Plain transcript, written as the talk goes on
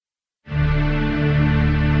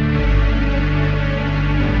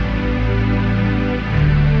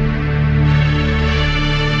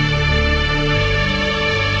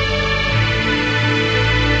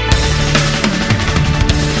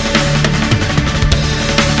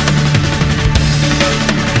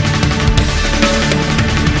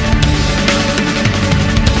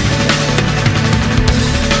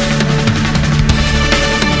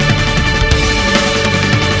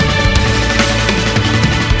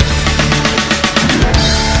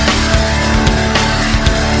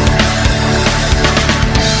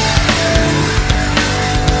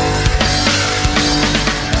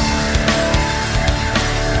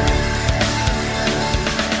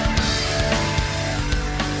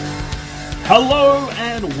Hello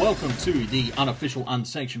and welcome to the unofficial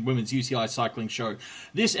unsanctioned women's UCI cycling show.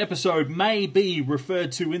 This episode may be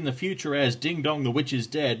referred to in the future as Ding Dong the Witch is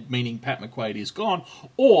Dead, meaning Pat McQuaid is gone,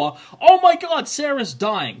 or, oh my god, Sarah's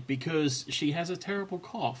dying, because she has a terrible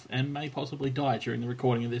cough and may possibly die during the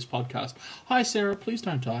recording of this podcast. Hi Sarah, please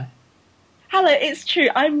don't die. Hello, it's true.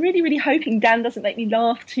 I'm really hoping Dan doesn't make me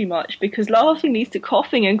laugh too much, because laughing leads to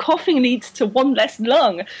coughing, and coughing leads to one less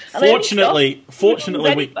lung. Fortunately,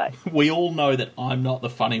 we all know that I'm not the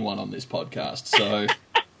funny one on this podcast, so...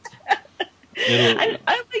 And,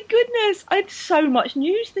 oh my goodness, I had so much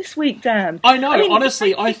news this week, Dan. I know,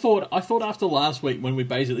 honestly, I thought after last week when we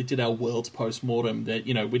basically did our world's post-mortem that,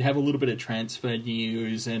 you know, we'd have a little bit of transfer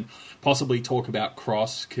news and possibly talk about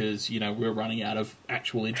cross because, you know, we're running out of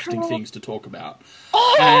actual interesting things to talk about.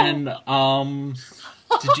 Oh! And,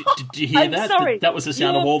 did you hear I'm that? sorry. That was the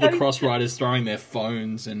sound of all the cross riders throwing their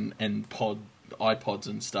phones and iPods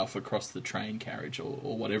and stuff across the train carriage or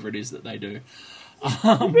whatever it is that they do.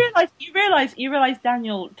 You realise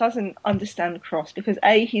Daniel doesn't understand cross because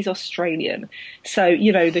A, he's Australian, so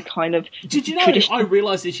you know the kind of. Did you know? I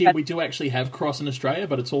realised this year we do actually have cross in Australia,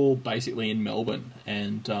 but it's all basically in Melbourne,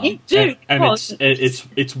 and you do, and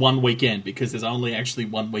it's one weekend because there's only actually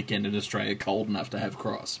one weekend in Australia cold enough to have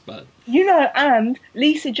cross. But you know, and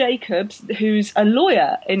Lisa Jacobs, who's a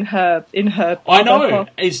lawyer in her. I know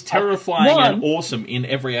is terrifying and awesome in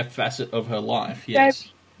every facet of her life. Yes.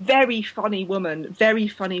 Very funny woman.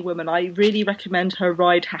 I really recommend her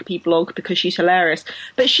Ride Happy blog because she's hilarious.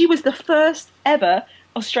 But she was the first ever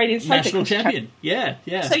Australian national champion. Yeah.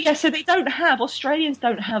 So Australians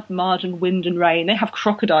don't have mud and wind and rain. They have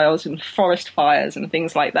crocodiles and forest fires and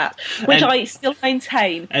things like that, which I still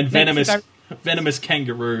maintain. And venomous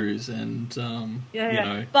kangaroos and you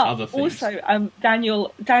know, but other things. Also,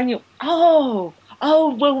 Daniel. Oh,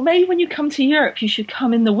 well, maybe when you come to Europe, you should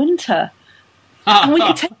come in the winter. And we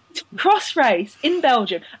could take you to a cross race in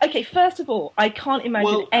Belgium. Okay, first of all, I can't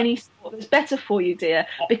imagine any sport that's better for you, dear,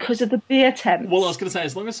 because of the beer tents. Well, I was going to say,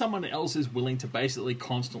 as long as someone else is willing to basically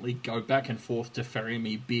constantly go back and forth to ferry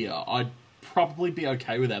me beer, I'd probably be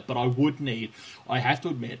okay with that. But I have to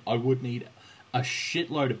admit, I would need a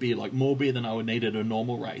shitload of beer, like more beer than I would need at a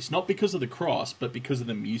normal race. Not because of the cross, but because of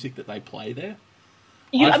the music that they play there.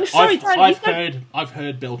 I've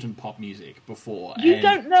heard Belgian pop music before. You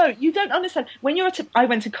don't know. You don't understand. When I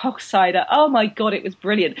went to Coxside. Oh my god, it was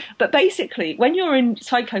brilliant. But basically, when you're in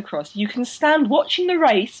cyclocross, you can stand watching the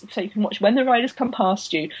race, so you can watch when the riders come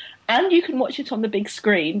past you, and you can watch it on the big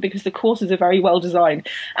screen because the courses are very well designed,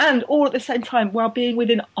 and all at the same time while being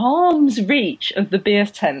within arm's reach of the beer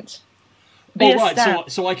tent.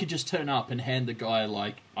 So I could just turn up and hand the guy,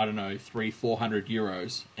 like, I don't know, 300-400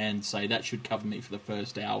 euros and say that should cover me for the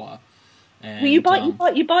first hour. And, you buy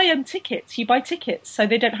tickets. You buy tickets so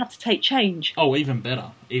they don't have to take change. Oh, even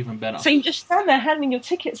better. So you just stand there handing your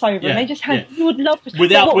tickets over, and they just hand. Yeah. You would love to.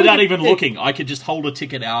 Without even looking, I could just hold a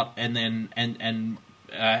ticket out and then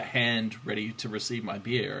hand ready to receive my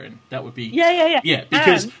beer, and that would be yeah.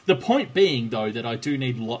 Because the point being, though, that I do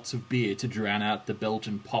need lots of beer to drown out the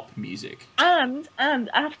Belgian pop music. And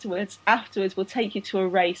afterwards, we'll take you to a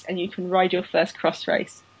race, and you can ride your first cross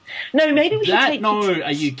race. No, maybe we should take. No,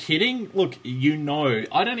 are you kidding? Look, you know,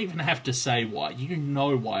 I don't even have to say why. You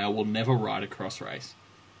know why I will never ride a cross race.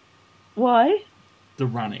 Why? The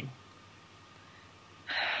running.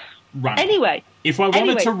 Anyway. If I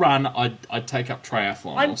wanted to run, I'd take up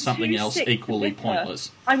triathlon or something else equally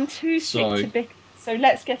pointless. I'm too sick to bicker, so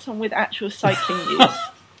let's get on with actual cycling news.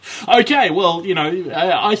 Okay, well, you know,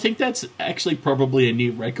 I think that's actually probably a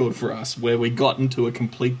new record for us, where we got into a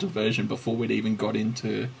complete diversion before we'd even got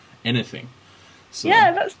into anything. So,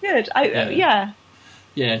 yeah, that's good. Yeah,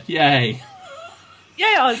 yay.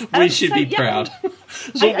 Yeah, we should be proud.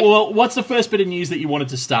 So, what's the first bit of news that you wanted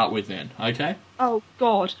to start with then? Okay. Oh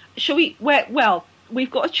God, shall we? Well, we've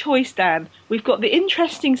got a choice, Dan. We've got the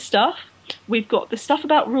interesting stuff. We've got the stuff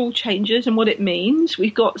about rule changes and what it means.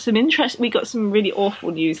 We've got some really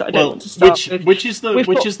awful news that I don't want to start with. Which is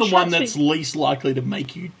the one that's least likely to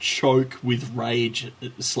make you choke with rage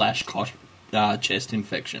 / chest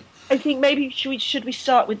infection? I think maybe should we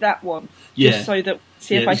start with that one? Yeah. Just so that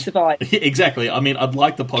see if I survive. Exactly. I mean, I'd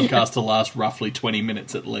like the podcast to last roughly 20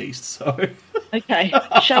 minutes at least. So. Okay.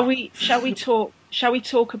 Shall we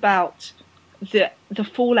talk about the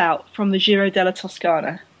fallout from the Giro della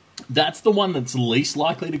Toscana? That's the one that's least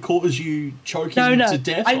likely to cause you choking to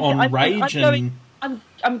death on rage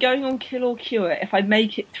I'm going on kill or cure. If I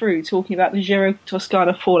make it through talking about the Giro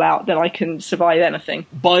Toscana fallout, then I can survive anything.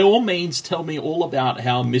 By all means, tell me all about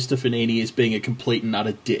how Mr. Fanini is being a complete and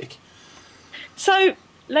utter dick. So,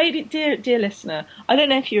 dear listener, I don't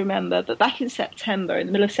know if you remember, but back in September, in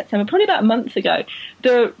the middle of September, probably about a month ago,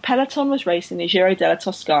 the Peloton was racing the Giro della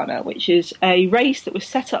Toscana, which is a race that was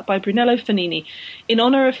set up by Brunello Fanini in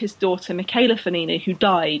honour of his daughter, Michela Fanini, who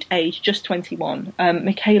died aged just 21.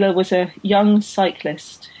 Michela was a young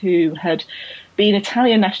cyclist who had been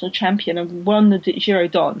Italian national champion and won the Giro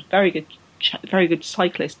Don. Very good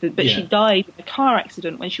cyclist, but she died in a car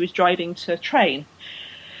accident when she was driving to train.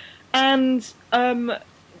 And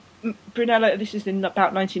Brunello, this is in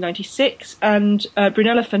about 1996, and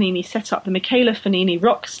Brunello Fanini set up the Michela Fanini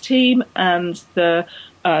Rocks team and the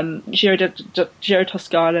Giro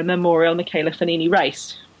Toscana Memorial Michela Fanini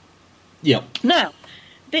race. Yep. Now,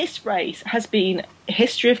 this race has been a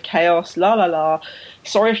history of chaos,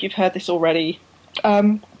 Sorry if you've heard this already.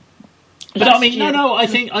 But I mean, no, I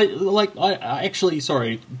think, I actually,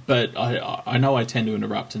 sorry, but I know I tend to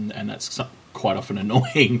interrupt, and that's quite often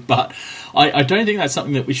annoying, but I don't think that's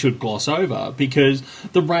something that we should gloss over, because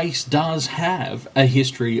the race does have a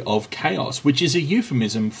history of chaos, which is a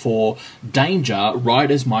euphemism for danger.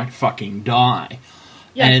 Riders might fucking die.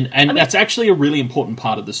 Yeah, and that's actually a really important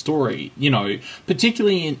part of the story, you know,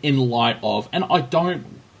 particularly in light of, and I don't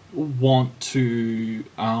want to,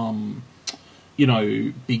 you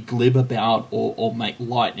know, be glib about or make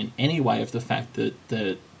light in any way of the fact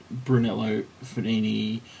that Brunello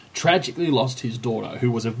Fanini tragically lost his daughter,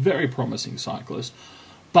 who was a very promising cyclist.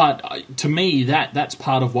 But to me, that's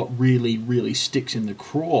part of what really, really sticks in the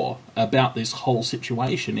craw about this whole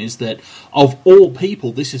situation, is that of all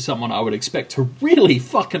people, this is someone I would expect to really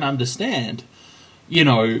fucking understand, you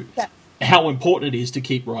know, how important it is to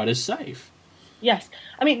keep riders safe. Yes.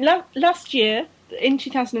 I mean, last year, in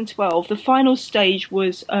 2012, the final stage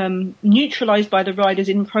was neutralised by the riders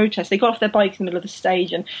in protest. They got off their bikes in the middle of the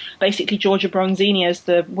stage, and basically Giorgia Bronzini, as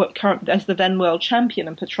the then world champion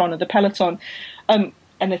and patron of the peloton, an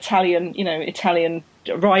Italian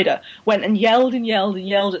rider, went and yelled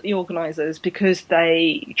at the organisers because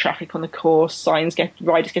traffic on the course,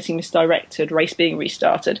 riders getting misdirected, race being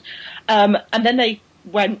restarted, and then they,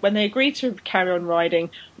 when they agreed to carry on riding,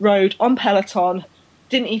 rode on peloton.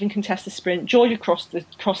 Didn't even contest the sprint. Georgia crossed the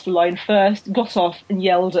line first, got off and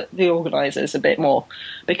yelled at the organisers a bit more.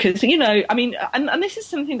 Because, you know, I mean, and this is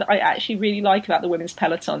something that I actually really like about the women's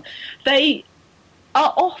peloton. They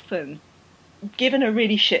are often given a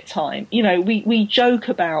really shit time. You know, we joke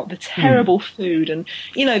about the terrible food and,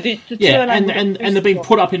 you know, the and they're being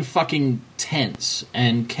put up in fucking tents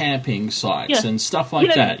and camping sites and stuff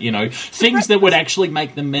like that, you know. Things that would actually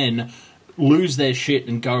make the men lose their shit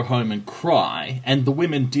and go home and cry, and the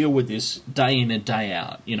women deal with this day in and day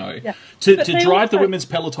out, you know. Yeah. To drive the women's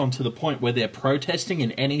peloton to the point where they're protesting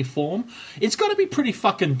in any form, it's got to be pretty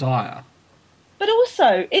fucking dire. But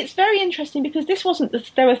also, it's very interesting because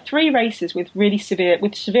there were 3 races with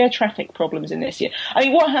severe traffic problems in this year. I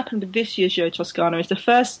mean, what happened with this year's Giro Toscana is the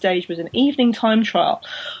first stage was an evening time trial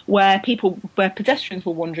where pedestrians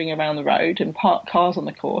were wandering around the road and parked cars on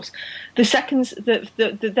the course. The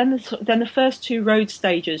first 2 road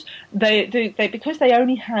stages, they because they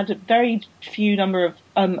only had a very few number of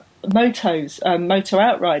moto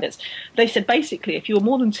outriders, they said basically if you were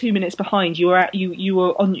more than 2 minutes behind, you were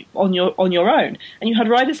on your own, and you had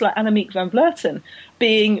riders like Annemiek van Vleuten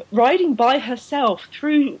riding by herself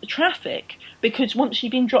through traffic because once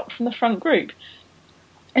she'd been dropped from the front group.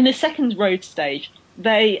 In the second road stage,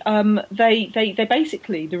 they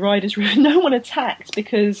basically, the riders, no one attacked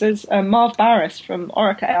because, as Marv Barras from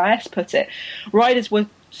Orica AIS put it, riders were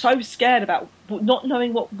so scared about not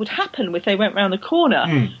knowing what would happen if they went round the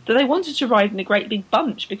corner that they wanted to ride in a great big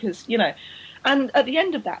bunch because, you know. And at the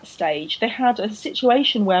end of that stage, they had a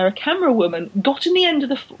situation where a camera woman got in the end of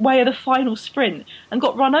the way of the final sprint and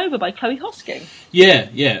got run over by Chloe Hosking.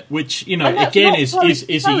 Yeah, which, you know, again is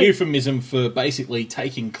a euphemism for basically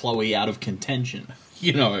taking Chloe out of contention.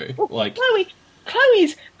 You know, like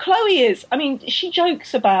Chloe is. I mean, she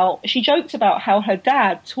joked about how her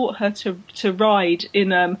dad taught her to ride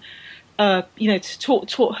in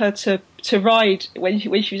taught her to ride when she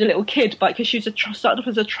was a little kid, but because she started off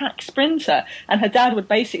as a track sprinter, and her dad would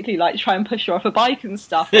basically like try and push her off a bike and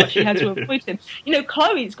stuff, while she had to avoid him. You know,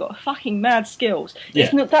 Chloe's got fucking mad skills.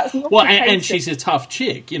 Yeah. That's not well, and she's a tough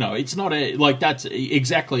chick. You know, it's not that's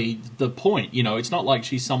exactly the point. You know, it's not like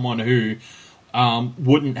she's someone who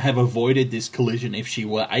wouldn't have avoided this collision if she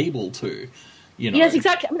were able to. You know. Yes,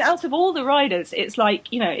 exactly. I mean, out of all the riders, it's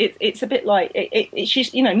like, you know, it's a bit like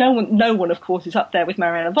she's, you know, no one of course is up there with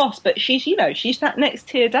Marianne Vos, but she's, you know, she's that next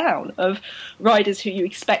tier down of riders who you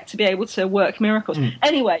expect to be able to work miracles.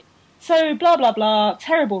 Anyway, So, blah, blah, blah,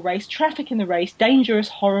 terrible race, traffic in the race, dangerous,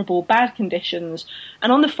 horrible, bad conditions.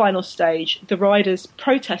 And on the final stage, the riders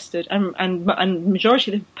protested and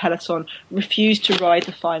majority of the peloton refused to ride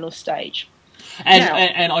the final stage.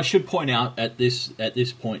 And I should point out at this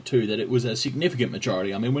point too that it was a significant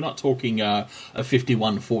majority. I mean, we're not talking a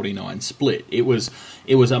 51-49 split. It was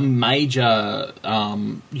a major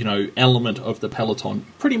element of the peloton.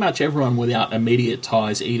 Pretty much everyone without immediate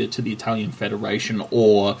ties either to the Italian Federation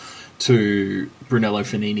or to Brunello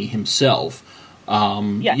Fanini himself.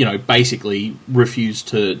 Basically refused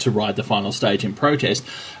to ride the final stage in protest.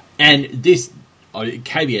 And this.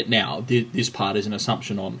 Caveat now, this part is an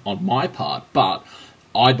assumption on my part, but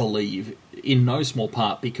I believe in no small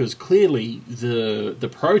part because clearly the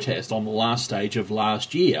protest on the last stage of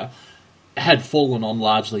last year had fallen on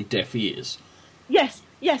largely deaf ears.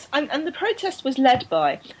 Yes, and the protest was led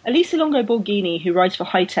by Elisa Longo Borghini, who rides for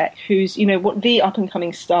High Tech, who's the up and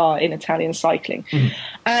coming star in Italian cycling,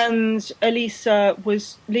 and Elisa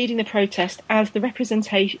was leading the protest as the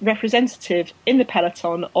representative in the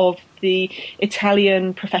peloton of the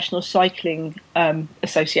Italian Professional Cycling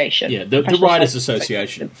Association. Yeah, the Riders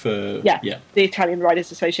Association the Italian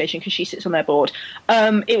Riders Association, because she sits on their board.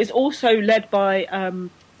 It was also led by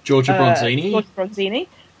Giorgia Bronzini.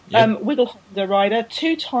 Yep. Wiggle Honda rider,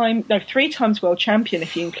 3 times world champion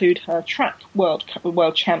if you include her track world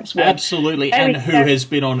champs win. Absolutely, and who has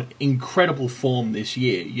been on incredible form this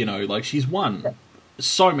year. She's won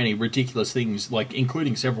so many ridiculous things,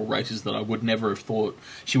 including several races that I would never have thought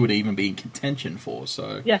she would even be in contention for.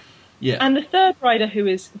 So yeah. And the third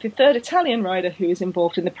Italian rider who is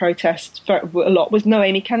involved in the protest for a lot was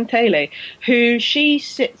Noemi Cantele, who she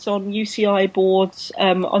sits on UCI boards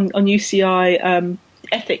on UCI.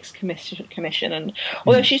 Ethics Commission, and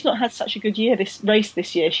although she's not had such a good race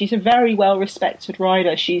this year, she's a very well respected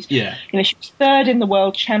rider. She was third in the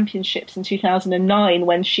World Championships in 2009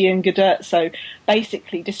 when she and Guderzo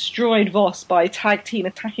basically destroyed Voss by tag team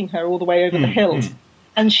attacking her all the way over the hills,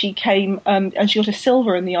 and she came and she got a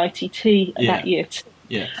silver in the ITT that year too.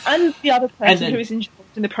 Yeah. And the other person who was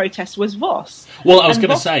involved in the protest was Voss. Well, I was going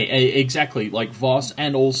to say, exactly, Voss,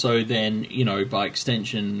 and also then, by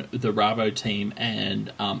extension, the Rabo team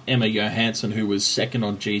and Emma Johansson, who was second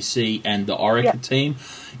on GC, and the Orica team.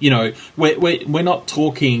 We're not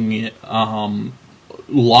talking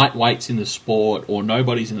lightweights in the sport or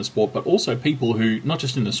nobodies in the sport, but also people who, not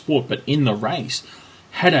just in the sport, but in the race,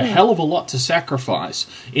 had a hell of a lot to sacrifice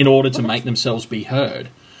in order to make themselves be heard.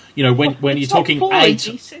 When you're talking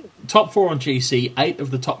top 4 on GC, 8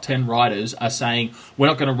 of the top 10 riders are saying, we're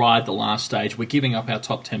not going to ride the last stage, we're giving up our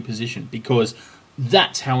top 10 position, because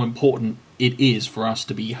that's how important it is for us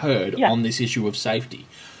to be heard on this issue of safety.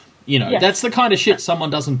 That's the kind of shit someone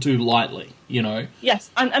doesn't do lightly,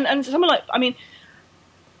 Yes, and someone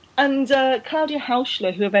and Claudia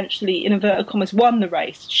Hauschler, who eventually, in inverted commas, won the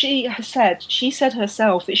race, she said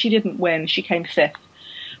herself that she didn't win, she came 5th.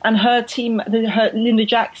 And her team, Linda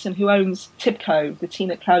Jackson, who owns Tibco, the team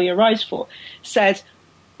that Claudia rides for, said,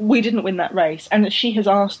 we didn't win that race. And that she has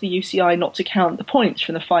asked the UCI not to count the points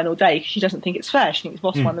from the final day because she doesn't think it's fair. She thinks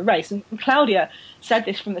Voss won the race. And Claudia said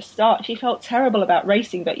this from the start. She felt terrible about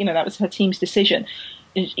racing, but, that was her team's decision.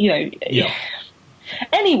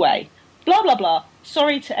 Anyway, blah, blah, blah.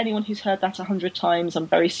 Sorry to anyone who's heard that 100 times. I'm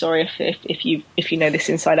very sorry if you know this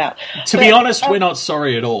inside out. To be honest, we're not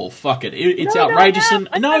sorry at all. Fuck it. It's outrageous.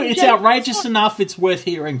 It's outrageous enough. It's worth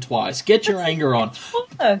hearing twice. Get your anger on.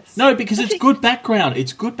 No, because it's good background.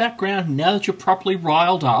 It's good background. Now that you're properly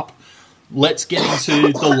riled up, let's get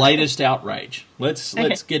into the latest outrage. Let's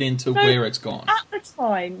get into where it's gone. At the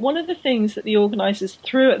time, one of the things that the organisers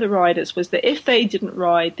threw at the riders was that if they didn't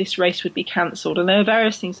ride, this race would be cancelled, and there were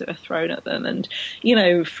various things that were thrown at them. And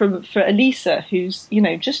for Elisa, who's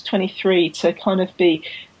just 23, to kind of be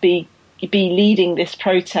leading this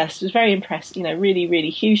protest was very impressive. Really, really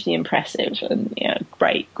hugely impressive, and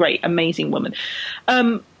great, amazing woman.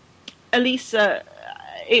 Elisa,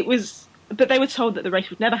 it was. But they were told that the race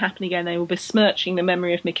would never happen again. They were besmirching the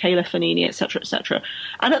memory of Michela Fanini, etc., etc.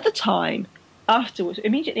 And at the time,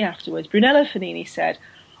 immediately afterwards, Brunello Fanini said,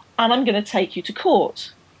 and I'm going to take you to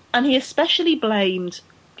court. And he especially blamed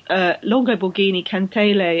Longo Borghini,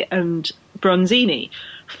 Cantele and Bronzini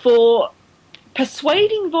for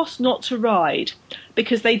persuading Voss not to ride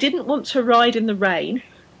because they didn't want to ride in the rain.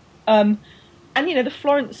 And, the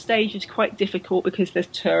Florence stage is quite difficult because there's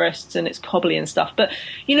tourists and it's cobbly and stuff. But,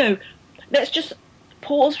 let's just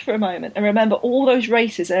pause for a moment and remember all those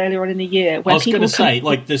races earlier on in the year when I was going to say,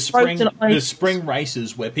 the spring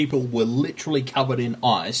races where people were literally covered in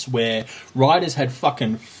ice, where riders had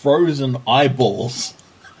fucking frozen eyeballs.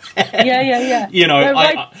 Yeah. You know, No,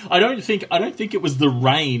 I don't think it was the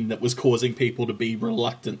rain that was causing people to be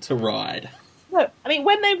reluctant to ride. No, I mean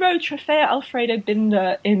when they rode Trofeo Alfredo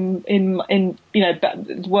Binder in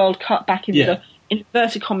the World Cup back in the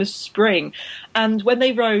inverted commas spring, and when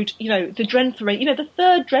they rode the Drenthe race, the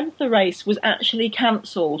third Drenthe race was actually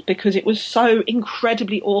cancelled because it was so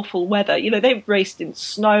incredibly awful weather. They've raced in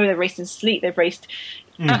snow, they've raced in sleet, they've raced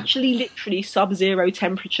actually literally sub-zero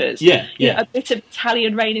temperatures. Yeah. A bit of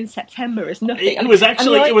Italian rain in September is nothing. It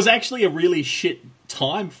was actually a really shit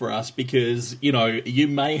time for us because you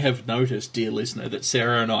may have noticed, dear listener, that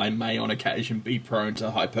Sarah and I may on occasion be prone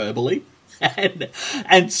to hyperbole,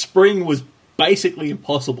 and spring was basically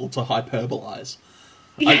impossible to hyperbolize.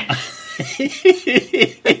 Yeah.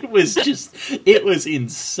 It was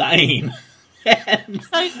insane. And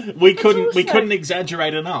we couldn't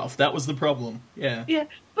exaggerate enough. That was the problem. Yeah.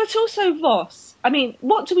 But also Voss. I mean,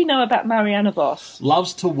 what do we know about Marianne Voss?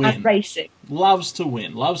 Loves to win. And racing. Loves to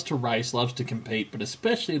win. Loves to race. Loves to compete. But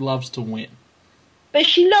especially loves to win. But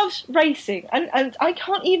she loves racing. And I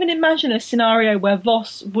can't even imagine a scenario where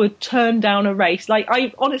Voss would turn down a race. Like,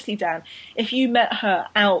 honestly, Dan, if you met her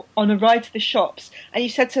out on a ride to the shops and you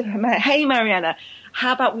said to her, hey, Mariana,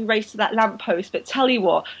 how about we race to that lamppost? But tell you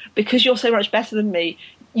what, because you're so much better than me,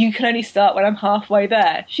 you can only start when I'm halfway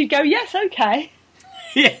there. She'd go, yes, okay.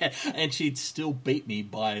 Yeah, and she'd still beat me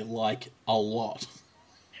by, like, a lot.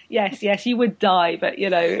 Yes, you would die, but,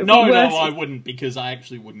 No, I wouldn't, because I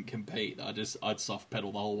actually wouldn't compete. I'd soft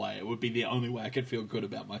pedal the whole way. It would be the only way I could feel good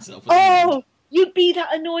about myself. Oh, you'd be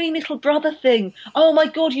that annoying little brother thing. Oh, my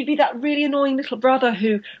God, you'd be that really annoying little brother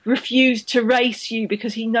who refused to race you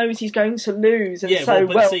because he knows he's going to lose. And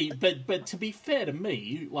but to be fair to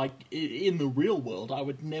me, like, in the real world, I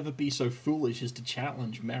would never be so foolish as to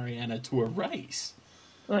challenge Mariana to a race.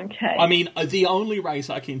 Okay. I mean, the only race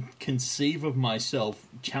I can conceive of myself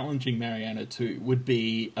challenging Mariana to would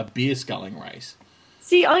be a beer sculling race.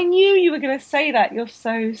 See, I knew you were going to say that. You're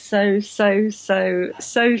so.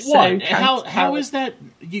 What? How is that?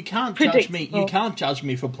 You can't judge me. You can't judge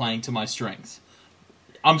me for playing to my strengths.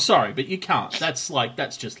 I'm sorry, but you can't. That's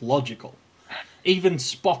just logical. Even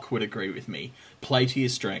Spock would agree with me. Play to your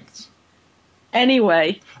strengths.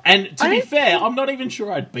 Anyway. And to be fair, I'm not even sure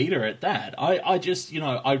I'd beat her at that. I just,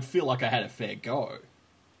 I'd feel like I had a fair go.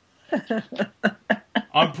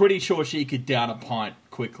 I'm pretty sure she could down a pint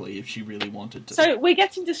quickly if she really wanted to. So we're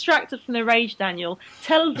getting distracted from the rage, Daniel.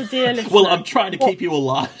 Tell the dear listener... Well, I'm trying to keep you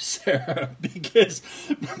alive, Sarah, because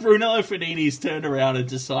Brunello Fanini's turned around and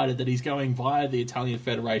decided that he's going via the Italian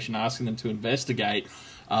Federation, asking them to investigate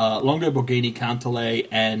Longo Borghini, Cantelè,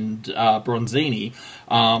 and Bronzini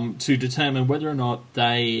to determine whether or not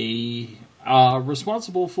they are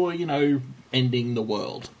responsible for, ending the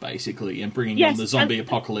world, basically, and bringing on the zombie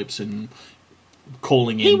apocalypse and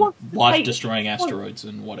calling in life-destroying asteroids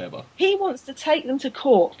and whatever. He wants to take them to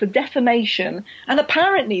court for defamation, and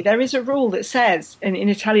apparently there is a rule that says in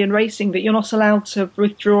Italian racing that you're not allowed to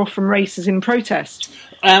withdraw from races in protest.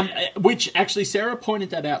 Which, actually, Sarah pointed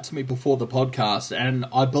that out to me before the podcast, and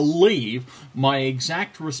I believe my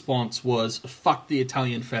exact response was, fuck the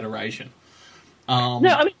Italian Federation. No,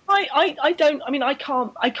 I mean, I don't. I mean, I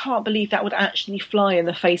can't believe that would actually fly in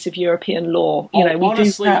the face of European law.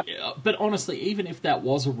 But honestly, even if that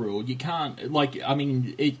was a rule, you can't.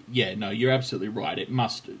 You're absolutely right.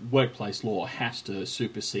 Workplace law has to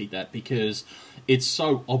supersede that because it's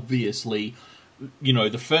so obviously,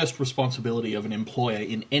 the first responsibility of an employer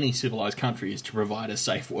in any civilized country is to provide a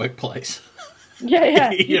safe workplace. Yeah.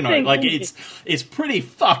 It's pretty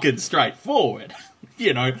fucking straightforward.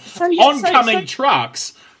 Oncoming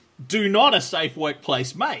trucks do not a safe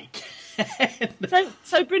workplace make.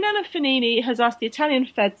 So Brunello Fanini has asked the Italian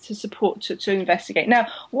Fed to investigate. Now,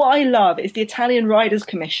 what I love is the Italian Riders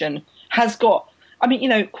Commission has got,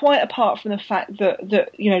 quite apart from the fact that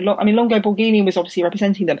Longo Borghini was obviously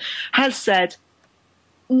representing them, has said,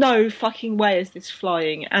 no fucking way is this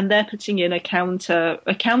flying, and they're putting in a counter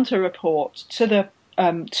report to the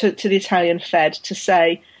Italian Fed to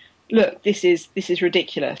say, look, this is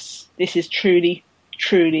ridiculous. This is truly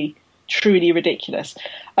ridiculous.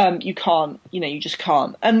 You can't, you just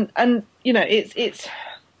can't. And it's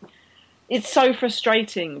so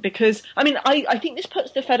frustrating because, I think this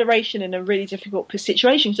puts the Federation in a really difficult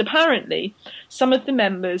situation because apparently some of the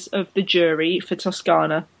members of the jury for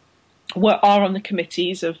Toscana are on the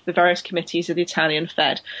committees of the various committees of the Italian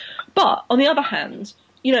Fed. But on the other hand,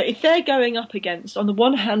 if they're going up against, on the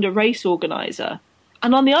one hand, a race organizer,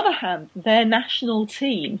 and on the other hand, their national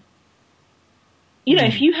team,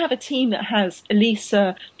 if you have a team that has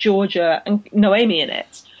Elisa, Georgia, and Noemi in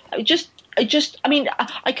it, just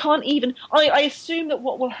I can't even. I assume that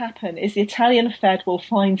what will happen is the Italian Fed will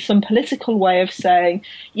find some political way of saying,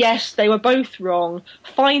 yes, they were both wrong,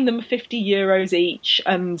 fine them €50 each,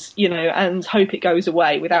 and hope it goes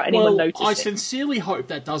away without anyone noticing. I sincerely hope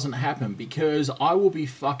that doesn't happen, because I will be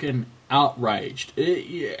fucking outraged.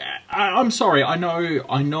 I'm sorry, I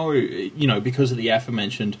know, because of the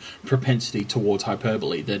aforementioned propensity towards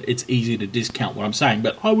hyperbole, that it's easy to discount what I'm saying,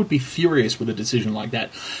 but I would be furious with a decision like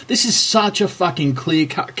that. This is such a fucking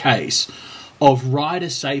clear-cut case of rider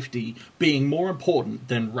safety being more important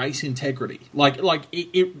than race integrity.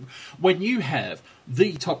 When you have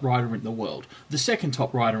the top rider in the world, the second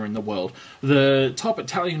top rider in the world, the top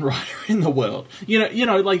Italian rider in the world,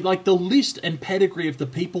 like the list and pedigree of the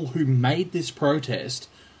people who made this protest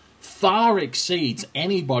far exceeds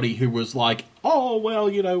anybody who was like, oh, well,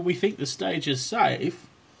 we think the stage is safe.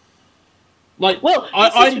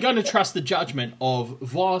 I'm going to trust the judgment of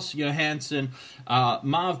Voss, Johansson,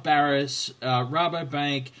 Marv Barris,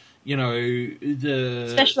 Rabobank, the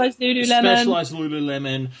Specialized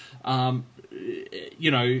Lululemon,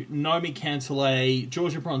 Naomi Cancelet,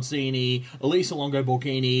 Giorgia Bronzini, Elisa Longo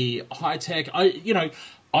Borghini, High Tech.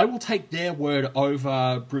 I will take their word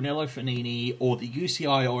over Brunello Fanini or the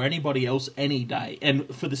UCI or anybody else any day.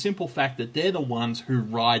 And for the simple fact that they're the ones who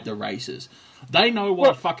ride the races. They know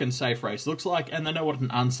what a fucking safe race looks like, and they know what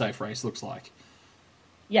an unsafe race looks like.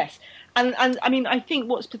 Yes. And I think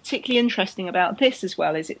what's particularly interesting about this as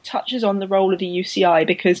well is it touches on the role of the UCI,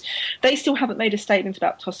 because they still haven't made a statement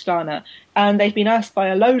about Toscana, and they've been asked by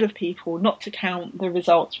a load of people not to count the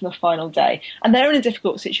results from the final day. And they're in a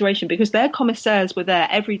difficult situation because their commissaires were there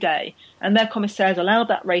every day, and their commissaires allowed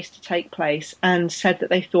that race to take place and said that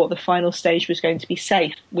they thought the final stage was going to be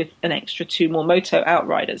safe with an extra 2 more moto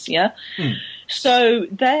outriders, yeah? So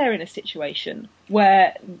they're in a situation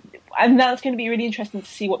where... And that's going to be really interesting to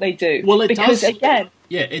see what they do. Well, it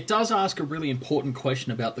does ask a really important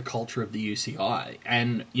question about the culture of the UCI.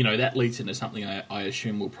 And, that leads into something I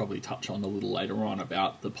assume we'll probably touch on a little later on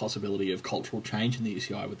about the possibility of cultural change in the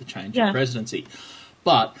UCI with the change of presidency.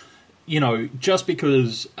 But, just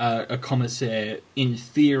because a commissaire, in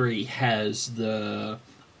theory, has the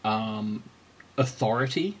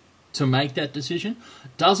authority to make that decision,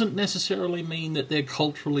 doesn't necessarily mean that they're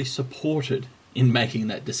culturally supported in making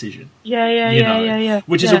that decision.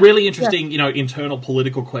 Which is a really interesting, internal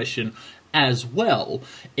political question as well,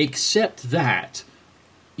 except that,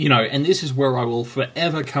 and this is where I will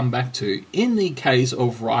forever come back to, in the case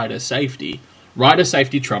of rider safety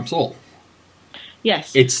trumps all.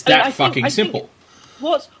 Yes. It's that fucking simple.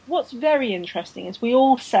 What's very interesting is we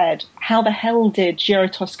all said, how the hell did Giro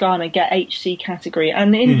Toscana get HC category?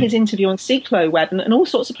 And in his interview on CicloWeb and all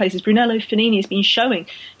sorts of places, Brunello Fanini has been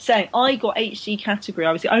saying, I got HC category.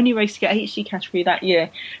 I was the only race to get HC category that year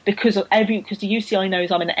because the UCI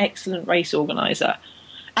knows I'm an excellent race organizer.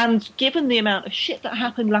 And given the amount of shit that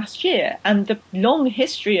happened last year and the long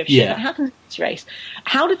history of shit that happened in this race,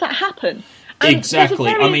 how did that happen?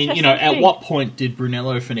 Exactly. I mean, at what point did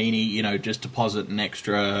Brunello Fanini, just deposit an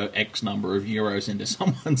extra X number of euros into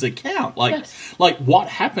someone's account? Like what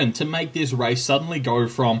happened to make this race suddenly go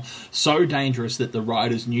from so dangerous that the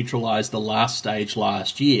riders neutralised the last stage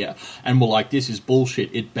last year and were like, this is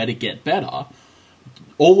bullshit, it better get better,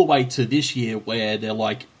 all the way to this year where they're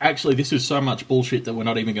like, actually, this is so much bullshit that we're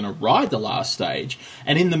not even going to ride the last stage.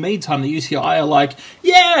 And in the meantime, the UCI are like,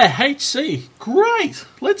 yeah, HC, great,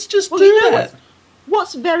 let's just do that.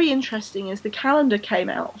 What's very interesting is the calendar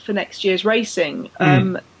came out for next year's racing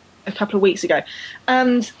a couple of weeks ago.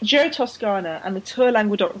 And Giro Toscana and the Tour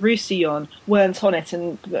Languedoc-Roussillon weren't on it.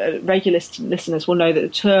 And regular listeners will know that the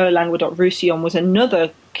Tour Languedoc-Roussillon was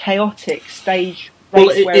another chaotic stage. Well,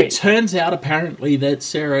 it turns out apparently that,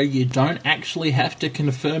 Sarah, you don't actually have to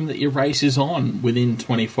confirm that your race is on within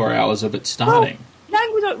 24 hours of it starting. Well,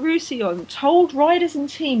 Languedoc-Roussillon told riders and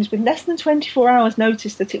teams with less than 24 hours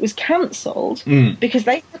notice that it was cancelled because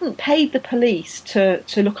they hadn't paid the police to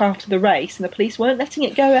look after the race, and the police weren't letting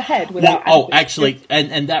it go ahead without... actually,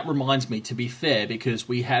 and that reminds me, to be fair, because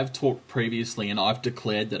we have talked previously and I've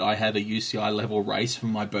declared that I have a UCI level race for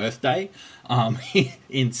my birthday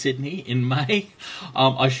in Sydney in May.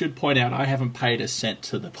 I should point out I haven't paid a cent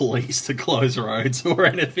to the police to close roads or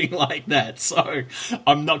anything like that, so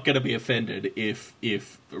I'm not going to be offended if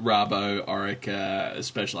Rabo, Orica,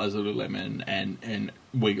 Specialized Lululemon and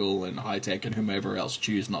Wiggle and High Tech and whomever else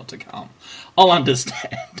choose not to come. I'll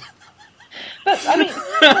understand. But, I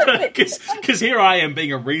mean... Because here I am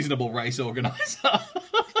being a reasonable race organiser.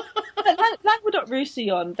 Languedoc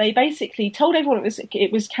Roussillon, they basically told everyone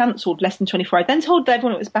it was cancelled less than 24 hours, then told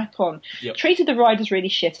everyone it was back on, treated the riders really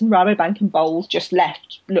shit, and Rabobank and Bowles just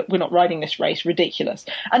left. Look, we're not riding this race, ridiculous.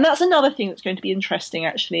 And that's another thing that's going to be interesting,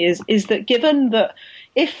 actually, is that given that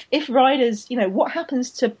if riders, what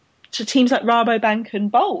happens to teams like Rabobank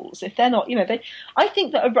and Bowles if they're not, I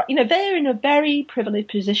think that, they're in a very privileged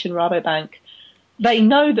position, Rabobank. They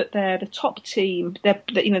know that they're the top team. They're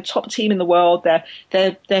top team in the world.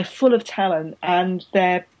 They're full of talent, and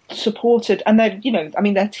they're supported. And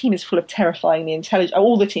their team is full of terrifyingly intelligent.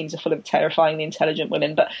 All the teams are full of terrifyingly intelligent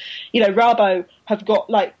women. But Rabo have got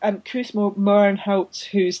Koos Moerenhout,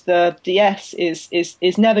 who's the DS,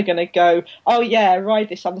 is never going to go, oh yeah, ride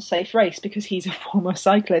this unsafe race, because he's a former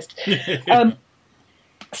cyclist.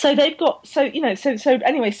 So they've got so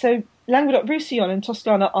Languedoc Roussillon and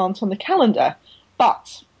Toscana aren't on the calendar.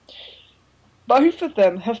 But both of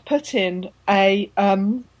them have put in their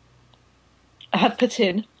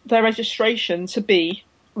registration to be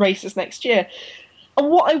racers next year.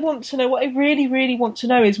 And what I want to know, what I really, really want to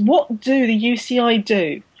know, is what do the UCI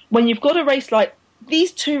do when you've got a race like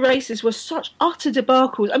these two races were such utter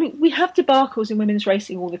debacles. I mean, we have debacles in women's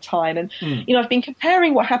racing all the time, and I've been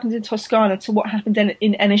comparing what happened in Toscana to what happened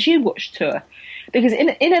in Energy Watch Tour, because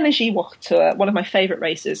in Energy Watch Tour, one of my favourite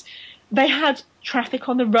races, they had traffic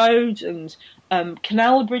on the road, and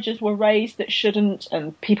canal bridges were raised that shouldn't,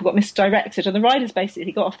 and people got misdirected, and the riders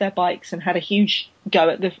basically got off their bikes and had a huge go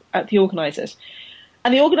at the organisers.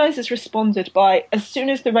 And the organisers responded by, as soon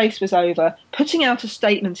as the race was over, putting out a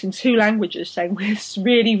statement in 2 languages saying, we're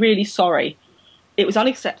really, really sorry. It was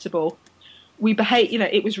unacceptable. We behaved,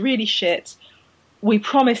 it was really shit. We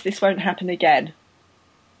promise this won't happen again.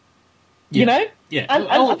 Yeah. Yeah,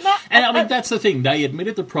 I mean, that's the thing. They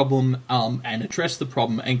admitted the problem and addressed the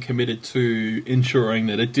problem and committed to ensuring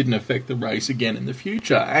that it didn't affect the race again in the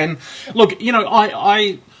future. And look,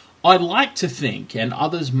 I like to think, and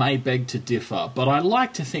others may beg to differ, but I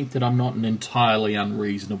like to think that I'm not an entirely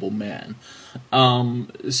unreasonable man.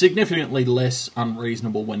 Significantly less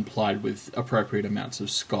unreasonable when plied with appropriate amounts of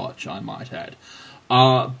scotch, I might add.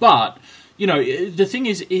 But the thing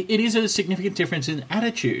is, it is a significant difference in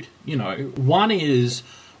attitude. One is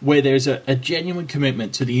where there's a genuine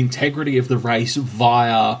commitment to the integrity of the race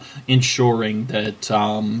via ensuring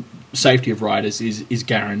that safety of riders is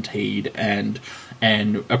guaranteed and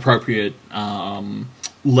appropriate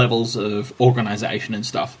levels of organisation and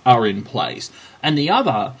stuff are in place. And the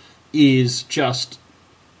other is just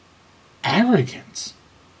arrogance.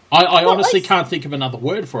 I honestly can't think of another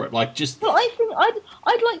word for it. Well, I think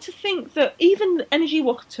I'd like to think that even Energy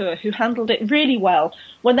Walk Tour, who handled it really well,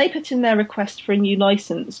 when they put in their request for a new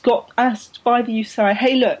licence, got asked by the UCI,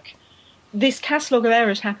 hey, look, this catalogue of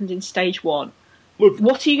errors happened in stage 1. Look,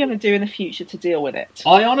 what are you going to do in the future to deal with it?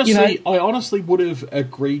 I honestly would have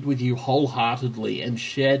agreed with you wholeheartedly and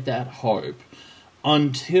shared that hope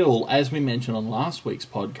until, as we mentioned on last week's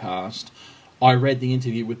podcast, I read the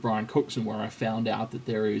interview with Brian Cookson where I found out that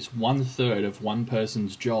there is 1/3 of one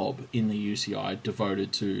person's job in the UCI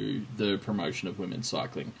devoted to the promotion of women's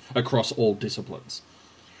cycling across all disciplines.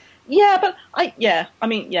 Yeah, but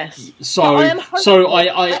yes. So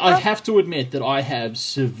I have to admit that I have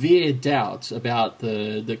severe doubts about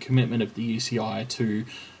the commitment of the UCI to,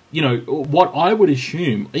 what I would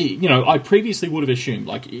assume, I previously would have assumed,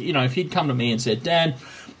 if he'd come to me and said, Dan,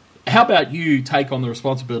 how about you take on the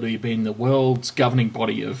responsibility of being the world's governing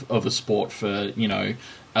body of a sport for,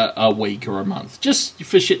 a week or a month, just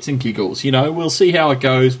for shits and giggles, we'll see how it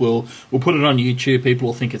goes, we'll put it on YouTube, people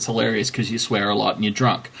will think it's hilarious because you swear a lot and you're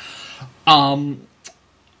drunk.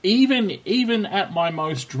 Even at my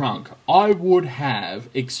most drunk, I would have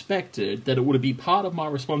expected that it would be part of my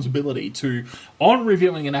responsibility to, on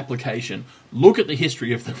reviewing an application, look at the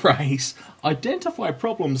history of the race, identify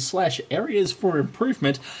problems / areas for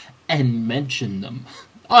improvement, and mention them.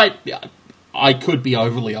 I could be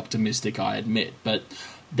overly optimistic, I admit, but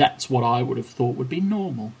that's what I would have thought would be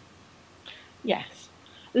normal. Yes.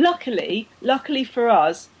 Luckily for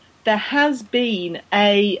us, there has been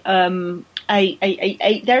there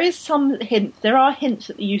is some hint. There are hints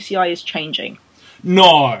that the UCI is changing.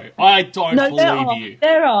 No, I don't believe you.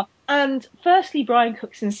 There are. And firstly, Brian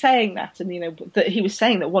Cookson saying that, and that he was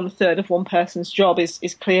saying that 1/3 of one person's job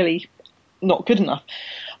is clearly not good enough.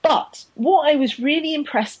 But what I was really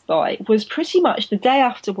impressed by was pretty much the day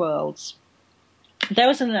after Worlds, there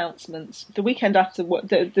was an announcement. The week after Worlds,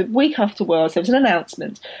 there was an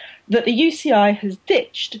announcement that the UCI has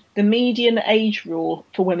ditched the median age rule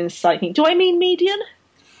for women's cycling. Do I mean median?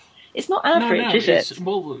 It's not average, is it?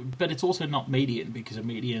 Well, but it's also not median, because a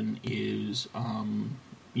median is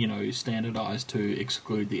standardised to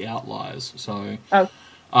exclude the outliers. So,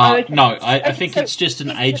 okay. no, I think it's just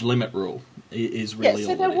an age limit rule. Is really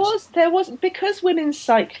all there was because women's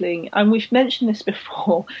cycling, and we've mentioned this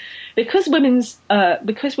before, because women's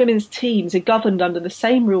teams are governed under the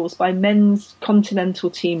same rules by men's continental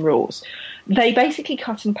team rules. They basically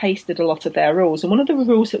cut and pasted a lot of their rules, and one of the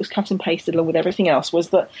rules that was cut and pasted along with everything else was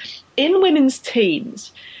that in women's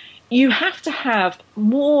teams, you have to have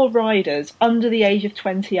more riders under the age of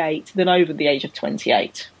 28 than over the age of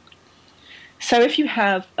 28. So if you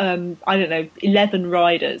have, 11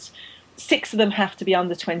 riders, 6 of them have to be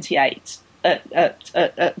under 28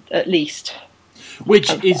 at least.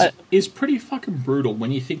 Which is pretty fucking brutal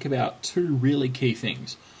when you think about two really key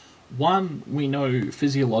things. One, we know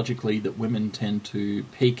physiologically that women tend to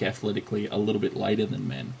peak athletically a little bit later than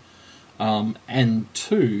men. And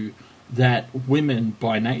two, that women,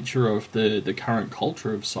 by nature of the current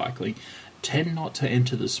culture of cycling, tend not to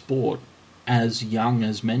enter the sport as young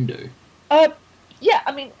as men do. Yeah,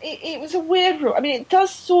 I mean, it was a weird rule. I mean, it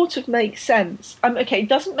does sort of make sense. It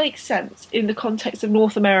doesn't make sense in the context of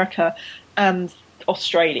North America and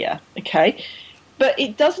Australia, okay? But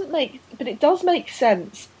it does make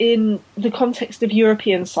sense in the context of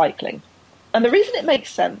European cycling. And the reason it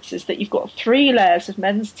makes sense is that you've got 3 layers of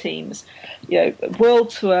men's teams, World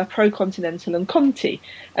Tour, Pro Continental and Conti.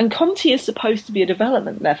 And Conti is supposed to be a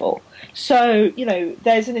development level. So,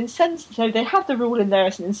 there's an incentive, so they have the rule in there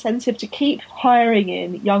as an incentive to keep hiring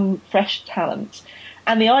in young, fresh talent.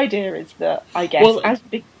 And the idea is that, I guess,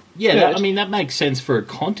 that makes sense for a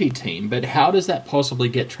Conti team, but how does that possibly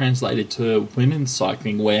get translated to women's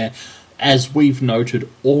cycling where, as we've noted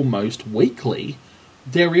almost weekly,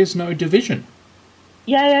 there is no division?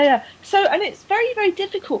 Yeah. So, and it's very, very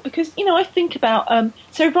difficult because, I think about,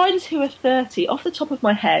 riders who are 30, off the top of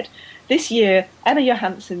my head, this year, Emma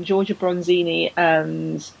Johansson, Georgia Bronzini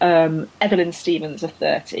and Evelyn Stevens are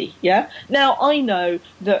 30, yeah? Now, I know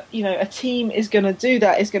that, a team is going to do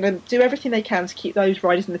that, is going to do everything they can to keep those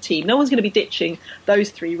riders in the team. No one's going to be ditching those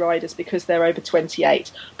 3 riders because they're over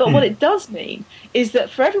 28. But what it does mean is that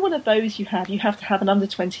for every one of those you have to have an under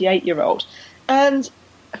 28-year-old. And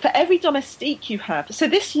for every domestique you have, so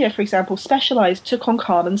this year, for example, Specialized took on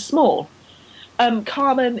Carmen Small.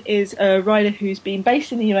 Carmen is a rider who's been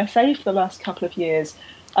based in the USA for the last couple of years.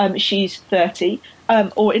 She's 30,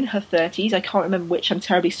 or in her 30s. I can't remember which. I'm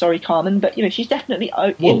terribly sorry, Carmen, but she's definitely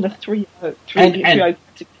in the 3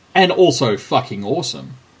 and also fucking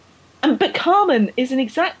awesome. But Carmen is an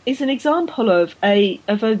example of a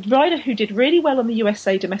rider who did really well on the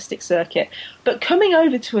USA domestic circuit, but coming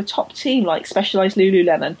over to a top team like Specialized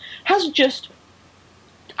Lululemon has just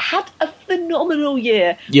had a phenomenal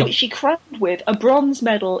year, which she crowned with a bronze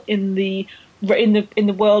medal in the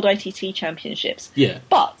World ITT Championships. Yeah.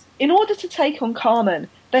 But in order to take on Carmen,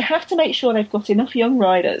 they have to make sure they've got enough young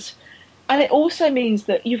riders. And it also means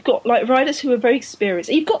that you've got riders who are very experienced.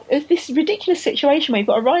 You've got this ridiculous situation where you've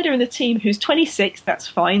got a rider in the team who's 26, that's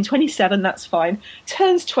fine, 27, that's fine,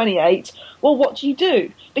 turns 28. Well, what do you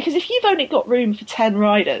do? Because if you've only got room for 10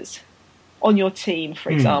 riders on your team, for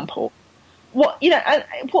example, what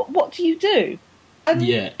do you do?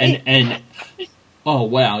 Oh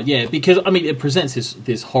wow, yeah, because it presents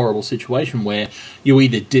this horrible situation where you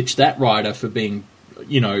either ditch that rider for being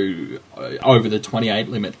over the 28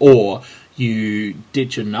 limit, or you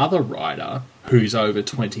ditch another rider who's over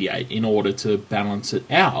 28 in order to balance it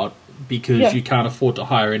out because you can't afford to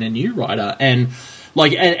hire in a new rider, and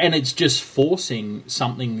it's just forcing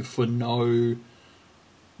something for no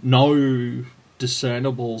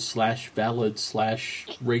discernible / valid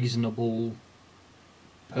 / reasonable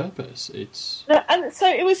purpose. And so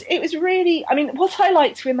it was really, what I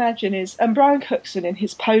like to imagine is, Brian Cookson in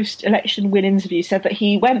his post-election win interview said that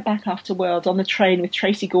he went back after Worlds on the train with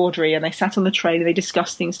Tracy Gaudry, and they sat on the train and they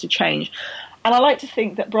discussed things to change. And I like to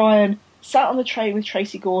think that Brian sat on the train with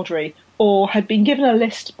Tracy Gaudry, or had been given a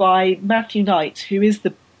list by Matthew Knight, who is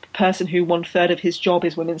the person who 1/3 of his job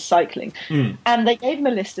is women's cycling, and they gave him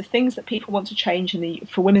a list of things that people want to change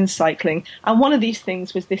for women's cycling, and one of these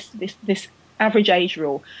things was this average age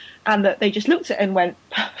rule, and that they just looked at it and went,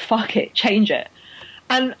 fuck it, change it.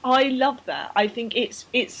 And I love that. I think it's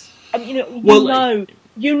I've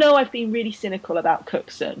been really cynical about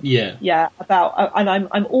Cookson. And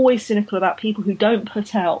I'm always cynical about people who don't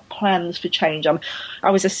put out plans for change.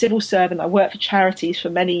 I was a civil servant. I worked for charities for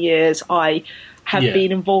many years. I have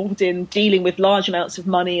been involved in dealing with large amounts of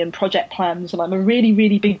money and project plans, and I'm a really,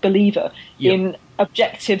 really big believer in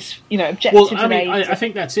objectives. I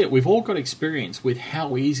think that's it. We've all got experience with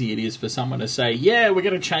how easy it is for someone to say, "Yeah, we're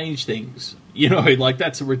going to change things."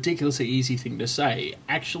 That's a ridiculously easy thing to say.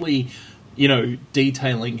 Actually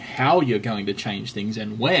detailing how you're going to change things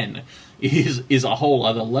and when is a whole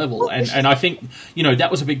other level. And I think,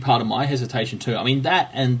 that was a big part of my hesitation too. I mean,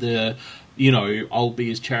 that and the, I'll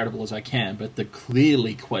be as charitable as I can, but the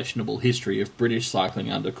clearly questionable history of British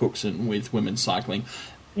cycling under Cookson with women's cycling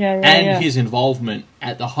his involvement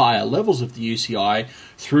at the higher levels of the UCI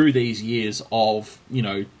through these years of,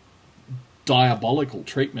 diabolical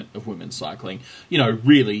treatment of women's cycling,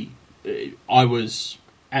 really, I was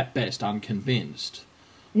at best unconvinced.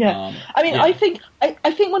 Yeah, I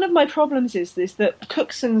think one of my problems is that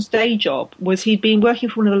Cookson's day job was he'd been working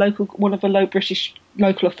for one of the British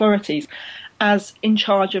local authorities as in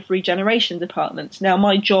charge of regeneration departments. Now,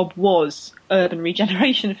 my job was urban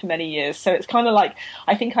regeneration for many years, so it's kind of like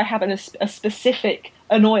I think I have a specific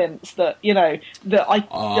annoyance that right.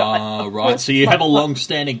 So you have a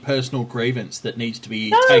long-standing personal grievance that needs to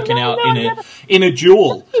be taken out in a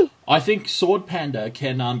duel. I think Sword Panda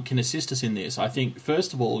can assist us in this. I think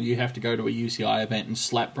first of all you have to go to a UCI event and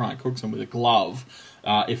slap Brian Cookson with a glove,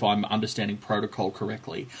 if I'm understanding protocol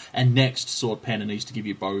correctly. And next, Sword Panda needs to give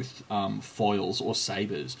you both foils or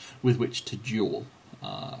sabers with which to duel.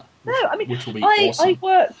 Which will be awesome.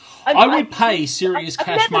 I would pay serious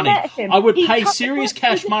cash money. I would pay serious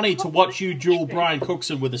cash money to watch you duel Brian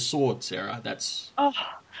Cookson with a sword, Sarah. That's.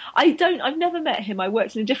 I've never met him. I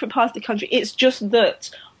worked in a different part of the country. It's just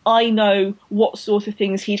that I know what sort of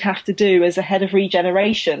things he'd have to do as a head of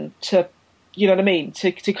regeneration to,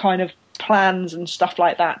 to kind of plans and stuff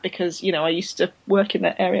like that, because, I used to work in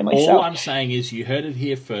that area myself. All I'm saying is you heard it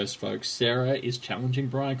here first, folks. Sarah is challenging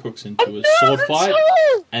Brian Cookson to a sword fight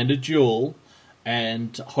and a duel,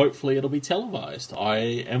 and hopefully it'll be televised. I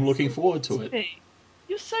am looking forward to it.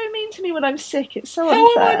 You're so mean to me when I'm sick. It's so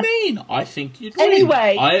unfair. How am I mean? I think you'd win.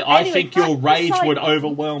 Anyway, I think your rage would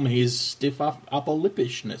overwhelm his stiff upper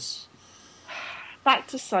lippishness. Back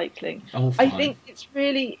to cycling. Oh, fine. I think it's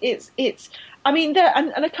really I mean,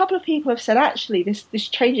 and a couple of people have said actually this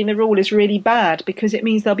changing the rule is really bad because it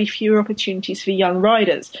means there'll be fewer opportunities for young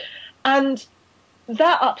riders, and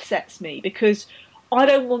that upsets me because I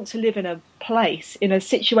don't want to live in a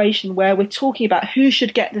situation where we're talking about who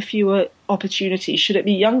should get the fewer opportunities. Should it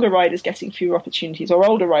be younger riders getting fewer opportunities or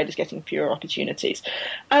older riders getting fewer opportunities?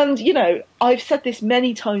 And, I've said this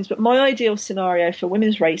many times, but my ideal scenario for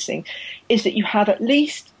women's racing is that you have at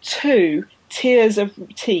least 2 tiers of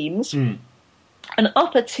teams. An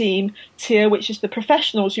upper tier, which is the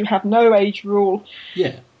professionals who have no age rule.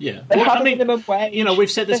 Yeah. They have minimum wage.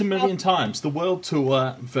 We've said this a million times. The World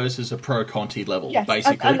Tour versus a Pro Conti level,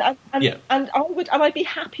 basically. And I'd be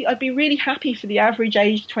happy. I'd be really happy for the average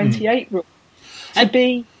age 28 rule to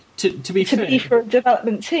be for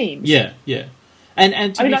development teams. Yeah.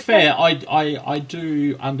 And to be fair, I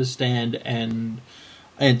do understand and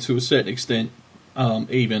to a certain extent.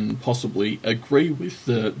 Even possibly agree with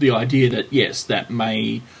the idea that, yes, that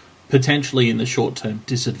may potentially in the short term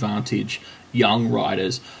disadvantage young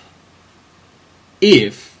riders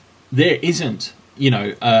if there isn't,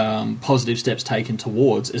 positive steps taken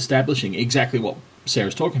towards establishing exactly what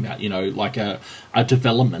Sarah's talking about, like a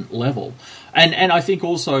development level. And I think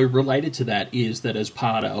also related to that is that as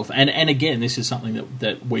part of, and again, this is something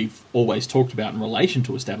that we've always talked about in relation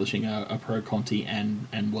to establishing a Pro Conti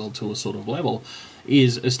and World Tour sort of level,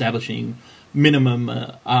 is establishing minimum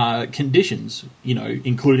conditions,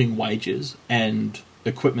 including wages and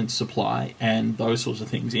equipment supply and those sorts of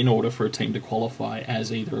things in order for a team to qualify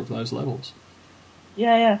as either of those levels.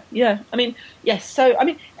 Yeah. I mean, yes. So, I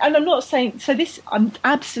mean, and I'm not saying, I'm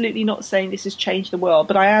absolutely not saying this has changed the world,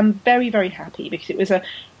 but I am very, very happy because it was a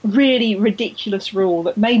really ridiculous rule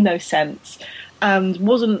that made no sense and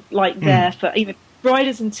wasn't there for even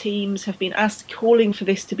riders and teams have been calling for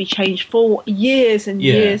this to be changed for years and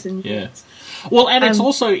years and years. Well, and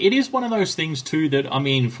it is one of those things too that, I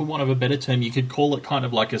mean, for want of a better term, you could call it kind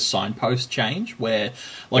of like a signpost change where,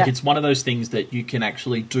 it's one of those things that you can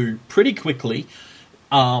actually do pretty quickly.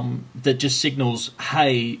 That just signals,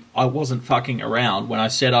 hey, I wasn't fucking around when I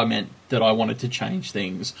said I meant that I wanted to change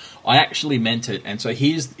things. I actually meant it, and so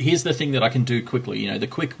here's the thing that I can do quickly. The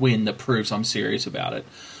quick win that proves I'm serious about it.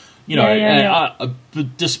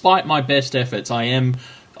 Despite my best efforts, I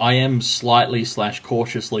am slightly /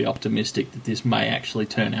 cautiously optimistic that this may actually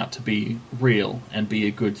turn out to be real and be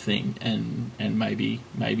a good thing, and maybe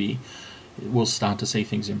we'll start to see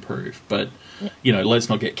things improve. But, let's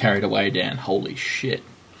not get carried away, Dan. Holy shit.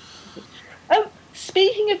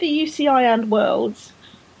 Speaking of the UCI and Worlds,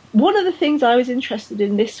 one of the things I was interested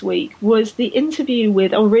in this week was the interview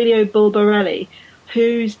with Aurelio Bulbarelli,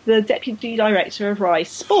 who's the Deputy Director of Rai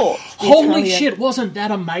Sports. Holy shit, wasn't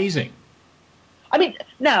that amazing? I mean,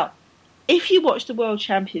 now, if you watch the World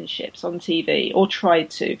Championships on TV, or tried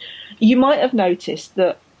to, you might have noticed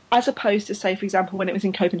that, as opposed to, say, for example, when it was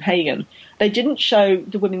in Copenhagen, they didn't show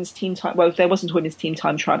the women's team time. Well, there wasn't a women's team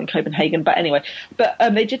time trial in Copenhagen, but anyway. But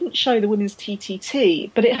they didn't show the women's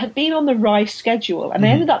TTT, but it had been on the Rye schedule, and they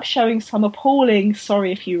ended up showing some appalling,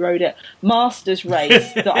 sorry if you wrote it, Masters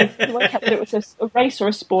race that I didn't work out whether it was a race or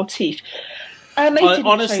a sportif.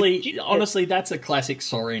 Honestly, that's a classic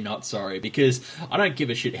sorry, not sorry, because I don't give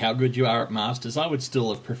a shit how good you are at Masters. I would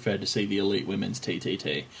still have preferred to see the elite women's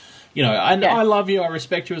TTT. You know, I love you, I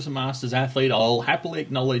respect you as a Masters athlete, I'll happily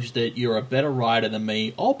acknowledge that you're a better rider than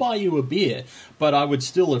me, I'll buy you a beer, but I would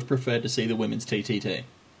still have preferred to see the women's TTT.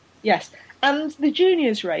 Yes, and the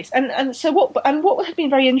juniors race, and so what had been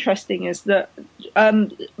very interesting is that,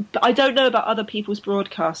 I don't know about other people's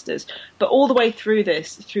broadcasters, but all the way through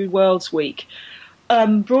Worlds Week,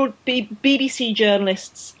 BBC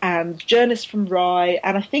journalists and journalists from Rye,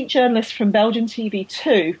 and I think journalists from Belgian TV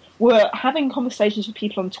too, were having conversations with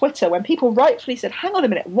people on Twitter when people rightfully said, hang on a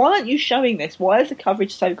minute, why aren't you showing this? Why is the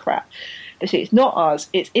coverage so crap? They say, it's not us,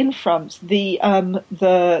 it's in front, the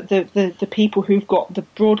people who've got the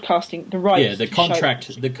broadcasting, the rights. Yeah,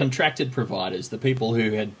 the contracted providers, the people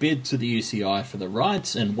who had bid to the UCI for the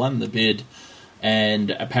rights and won the bid, and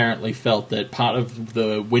apparently felt that part of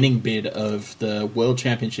the winning bid of the World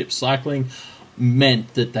Championship cycling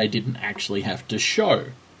meant that they didn't actually have to show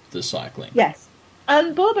the cycling. Yes.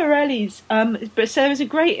 And Bob Borelli's, so there was a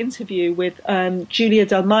great interview with Julia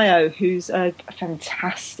Del Mayo, who's a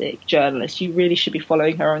fantastic journalist. You really should be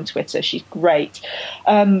following her on Twitter. She's great.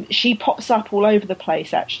 She pops up all over the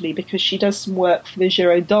place, actually, because she does some work for the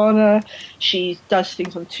Giro d'Arna. She does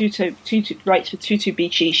things on writes for Tutu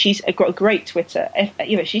Bici. She's got a great Twitter.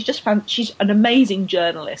 You know, she's just she's an amazing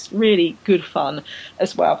journalist, really good fun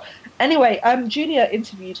as well. Anyway, Julia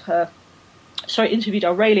interviewed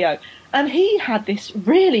Aurelio. And he had this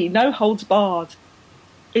really no-holds-barred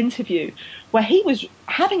interview where he was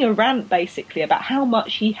having a rant, basically, about how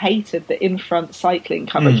much he hated the in-front cycling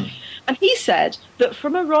coverage. And he said that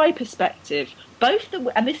from a Rye perspective,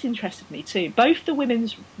 and this interested me too, both the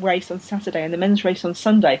women's race on Saturday and the men's race on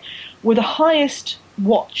Sunday were the highest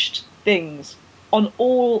watched things on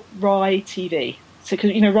all Rye TV. So,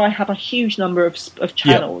 because, you know, Rye have a huge number of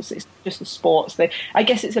channels. Yep. It's just the sports. I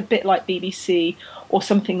guess it's a bit like BBC or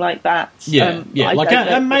something like that. Yeah, like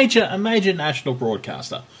a major national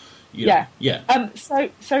broadcaster. Yeah.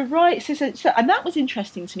 So Rye, and that was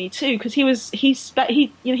interesting to me too, because he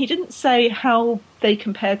didn't say how they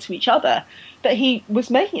compared to each other, but he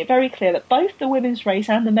was making it very clear that both the women's race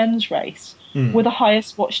and the men's race were the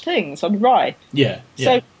highest watched things on Rye. Yeah.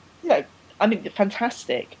 So, you know, I mean,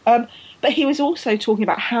 fantastic. But he was also talking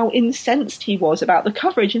about how incensed he was about the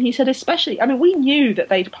coverage, and he said, especially, I mean, we knew that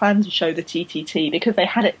they'd planned to show the TTT because they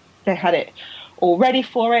had it all ready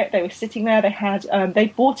for it. They were sitting there.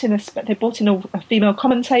 They brought in a female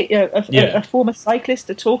commentator, a former cyclist,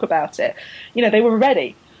 to talk about it. You know, they were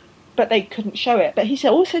ready, but they couldn't show it. But he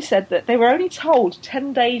also said that they were only told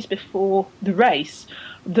 10 days before the race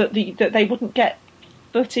that they wouldn't get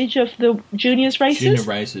footage of the juniors races. Junior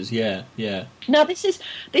races, yeah. Now this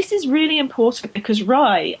is really important because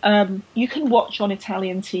Rye, you can watch on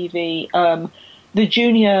Italian TV the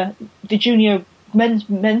junior men's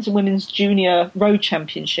and women's junior road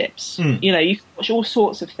championships. You know, you can watch all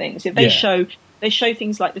sorts of things. If they show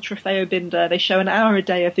things like the Trofeo Binda, they show an hour a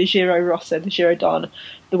day of the Giro Rossa, the Giro d'Arna,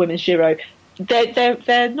 the women's Giro.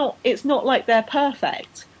 They're not. It's not like they're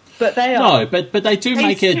perfect. But they are. No, but they do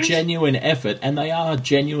make a genuine effort, and they are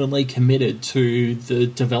genuinely committed to the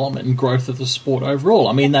development and growth of the sport overall.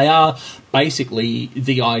 I mean, they are basically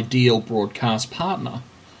the ideal broadcast partner.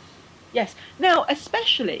 Yes. Now,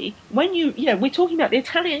 especially when we're talking about the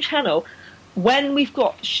Italian channel, when we've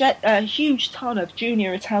got a huge ton of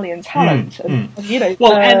junior Italian talent, and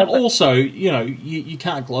also, you know, you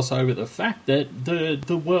can't gloss over the fact that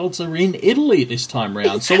the Worlds are in Italy this time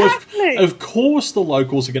round. Exactly. So of course the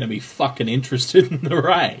locals are going to be fucking interested in the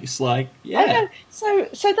race. Like, yeah. So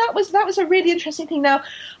that was a really interesting thing. Now,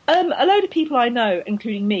 a load of people I know,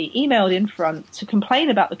 including me, emailed in front to complain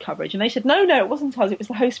about the coverage, and they said, no, it wasn't us. It was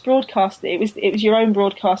the host broadcaster. It was your own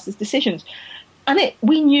broadcaster's decisions. And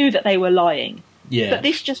we knew that they were lying. Yeah. But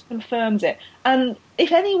this just confirms it. And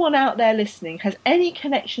if anyone out there listening has any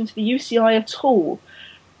connection to the UCI at all,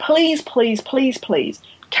 please,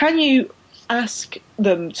 can you ask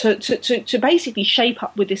them to basically shape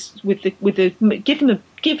up with this,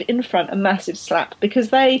 give In Front a massive slap, because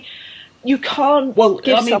they you can't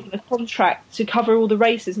give someone a contract to cover all the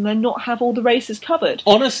races and then not have all the races covered.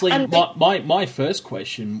 Honestly, my first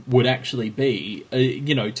question would actually be,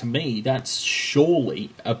 to me, that's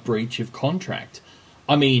surely a breach of contract.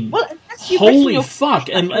 I mean, holy fuck!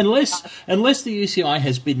 And unless the UCI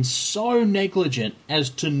has been so negligent as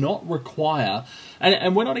to not require,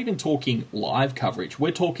 and we're not even talking live coverage,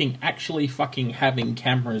 we're talking actually fucking having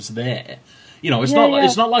cameras there. It's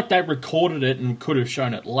not like they recorded it and could have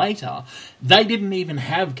shown it later. They didn't even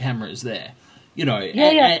have cameras there.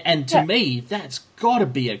 And to me, that's got to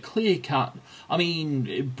be a clear cut. I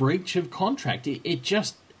mean, breach of contract.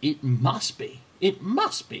 It must be. It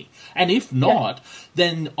must be. And if not,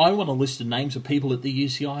 then I want a list of names of people at the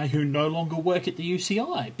UCI who no longer work at the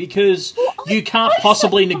UCI, because you can't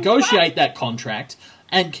possibly negotiate that contract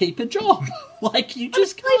and keep a job. Like, you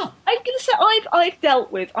just can't. I'm going to say I've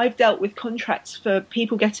dealt with contracts for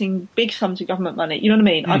people getting big sums of government money. You know what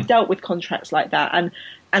I mean? I've dealt with contracts like that,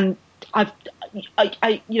 and I've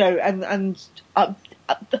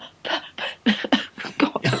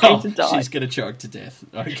God, I'm going to die. She's going to choke to death.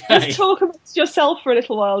 Okay. Just talk amongst yourself for a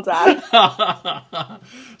little while, Dan.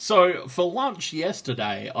 So, for lunch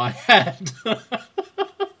yesterday, I had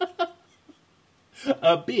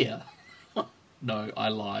a beer. No, I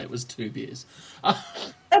lie. It was 2 beers.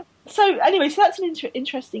 So that's an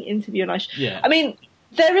interesting interview, and I mean,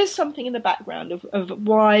 there is something in the background of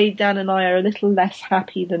why Dan and I are a little less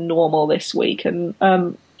happy than normal this week, and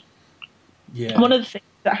one of the things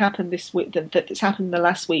that happened this week, that's happened in the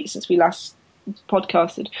last week since we last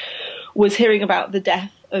podcasted, was hearing about the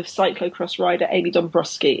death of cyclocross rider Amy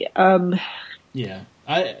Dombrowski. And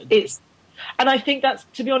I think that's,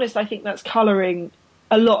 to be honest, I think that's colouring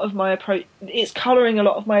a lot of my approach. It's colouring a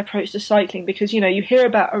lot of my approach to cycling, because you hear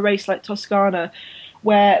about a race like Toscana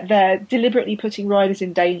where they're deliberately putting riders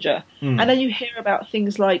in danger, and then you hear about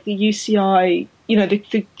things like the UCI,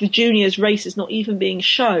 the juniors races not even being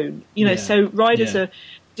shown. So riders are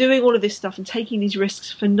doing all of this stuff and taking these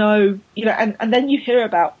risks for no, and then you hear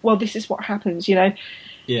about, well, this is what happens.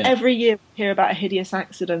 Every year we hear about a hideous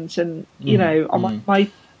accident, and on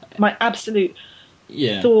my absolute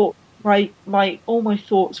thought. All my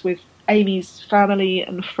thoughts with Amy's family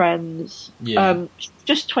and friends.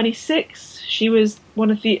 Just 26. She was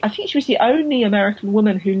I think she was the only American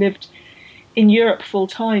woman who lived in Europe full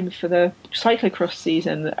time for the cyclocross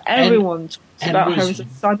season. Everyone talks about her as a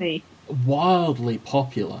sunny. Wildly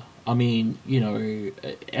popular. I mean,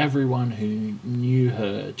 everyone who knew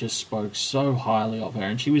her just spoke so highly of her,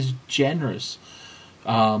 and she was generous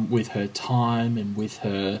with her time and with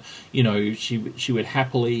her, she would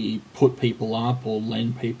happily put people up or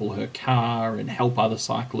lend people her car and help other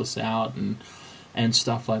cyclists out and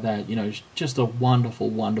stuff like that. Just a wonderful,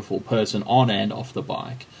 wonderful person on and off the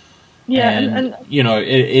bike. And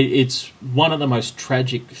it's one of the most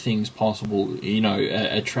tragic things possible,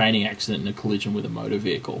 a training accident and a collision with a motor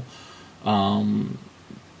vehicle. And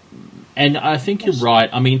I think you're right.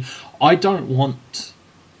 I mean, I don't want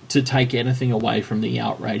to take anything away from the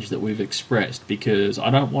outrage that we've expressed, because I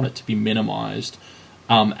don't want it to be minimised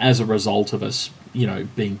as a result of us,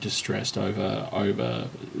 being distressed over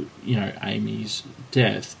Amy's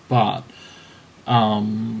death. But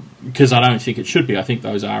because I don't think it should be. I think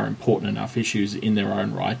those are important enough issues in their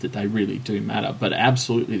own right that they really do matter. But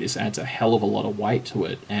absolutely, this adds a hell of a lot of weight to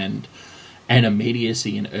it, and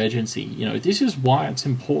immediacy and urgency. This is why it's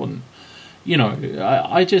important.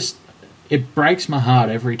 It breaks my heart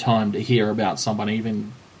every time to hear about someone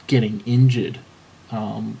even getting injured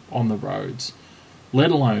on the roads,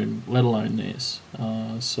 let alone this.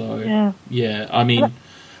 I mean,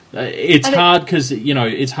 it's hard because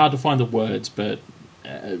it's hard to find the words, but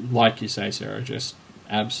like you say, Sarah, just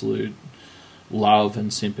absolute love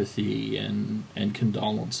and sympathy and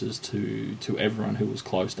condolences to everyone who was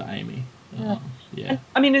close to Amy. And,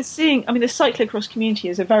 I mean, the cyclocross community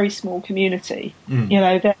is a very small community.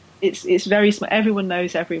 It's very small. Everyone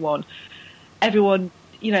knows everyone. Everyone,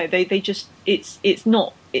 they just, it's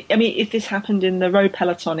not, I mean, if this happened in the road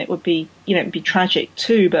peloton, it would be, it'd be tragic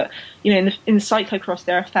too. But, in the cyclocross,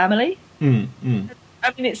 they're a family. I mean,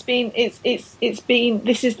 this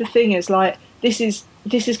is the thing, is like, this is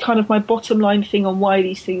kind of my bottom line thing on why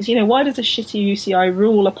these things, why does a shitty UCI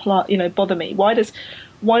rule apply, bother me? Why does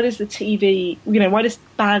the TV, why does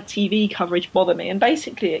bad TV coverage bother me? And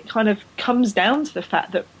basically it kind of comes down to the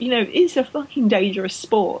fact that, it's a fucking dangerous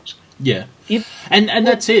sport. Yeah. And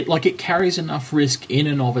that's it. Like, it carries enough risk in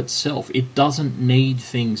and of itself. It doesn't need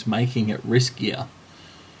things making it riskier.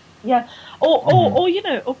 Yeah.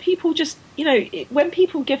 Or people just, when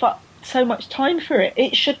people give up so much time for it,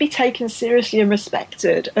 it should be taken seriously and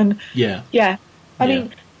respected. And I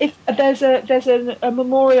mean, if there's a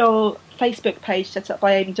memorial Facebook page set up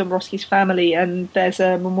by Amy Dombrowski's family, and there's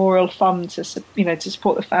a memorial fund to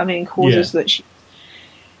support the family and causes that she's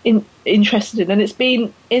interested in. And it's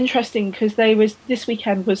been interesting because this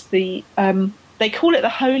weekend was the they call it the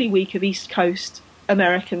Holy Week of East Coast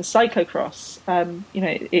American cyclocross.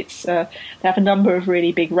 It's they have a number of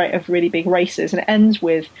really big races, and it ends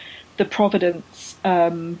with the Providence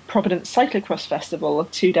Cyclocross Festival,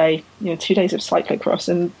 2 days of cyclocross,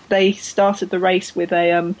 and they started the race with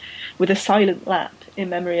a silent lap in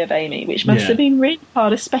memory of Amy, which must have been really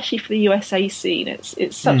hard, especially for the USA scene.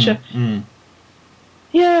 It's such I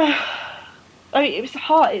mean, it's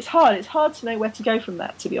hard. It's hard to know where to go from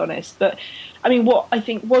that, to be honest. But I mean, what I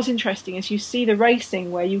think was interesting is you see the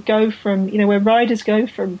racing where you go from, where riders go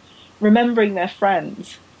from remembering their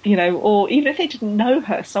friends, or even if they didn't know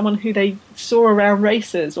her, someone who they saw around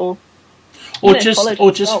races, or just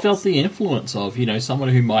felt the influence of, someone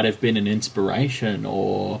who might have been an inspiration,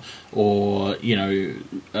 or a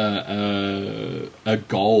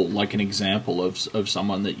goal, like an example of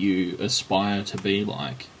someone that you aspire to be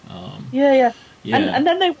like. And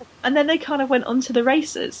then they kind of went on to the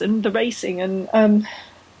races and the racing, and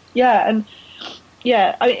there's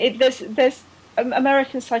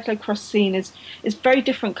American cyclocross scene is very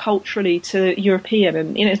different culturally to European,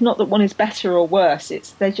 and it's not that one is better or worse.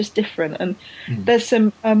 They're just different, and there's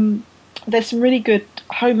some really good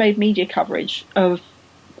homemade media coverage of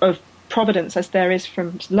Providence, as there is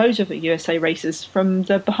from loads of the USA races, from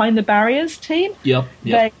the Behind the Barriers team. Yep.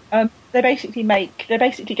 They basically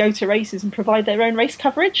go to races and provide their own race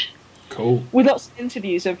coverage. Cool. With lots of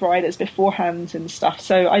interviews of riders beforehand and stuff.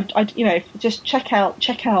 So I just check out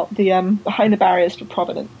the Behind the Barriers for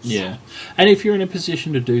Providence. Yeah, and if you're in a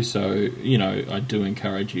position to do so, I do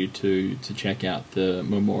encourage you to check out the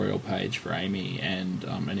memorial page for Amy, and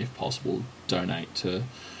if possible, donate to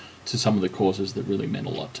some of the causes that really meant a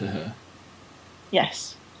lot to her.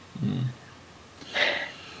 Yes.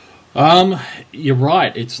 You're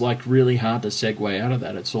right. It's like really hard to segue out of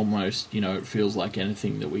that. It's almost, it feels like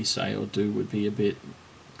anything that we say or do would be a bit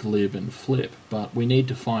glib and flip, but we need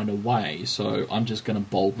to find a way, so I'm just going to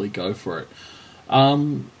boldly go for it.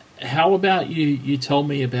 How about you tell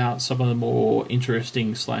me about some of the more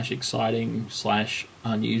interesting / exciting /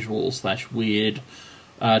 unusual / weird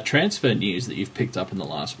transfer news that you've picked up in the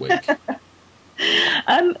last week?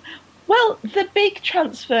 Well, the big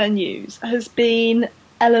transfer news has been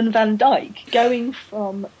Ellen van Dijk going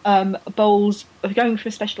from going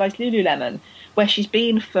for Specialized Lululemon, where she's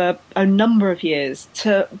been for a number of years,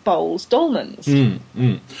 to Bowles Dolmans.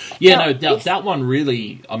 Yeah, that one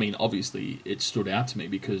really, I mean, obviously it stood out to me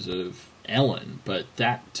because of Ellen, but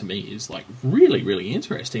that to me is like really, really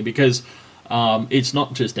interesting because it's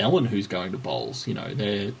not just Ellen who's going to Bowles.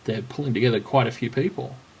 They're pulling together quite a few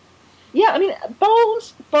people. Yeah, I mean,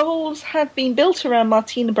 Bowles had been built around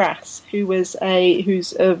Martina Brass, who's a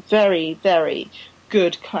very, very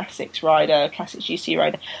good classics rider, classics GC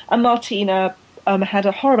rider. And Martina had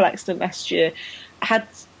a horrible accident last year, had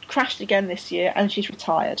crashed again this year, and she's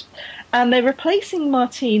retired. And they're replacing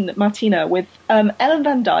Martina with Ellen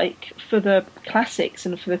van Dijk for the classics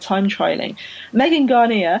and for the time trialling. Megan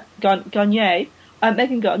Garnier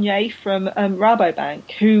from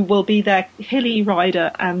Rabobank, who will be their hilly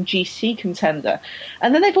rider and GC contender.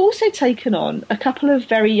 And then they've also taken on a couple of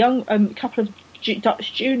very young,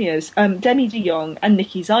 Dutch juniors, Demi de Jong and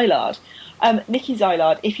Nikki Zeilard. Nikki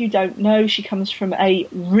Zeilard, if you don't know, she comes from a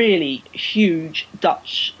really huge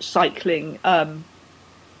Dutch cycling,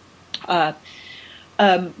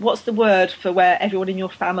 what's the word for where everyone in your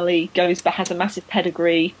family goes but has a massive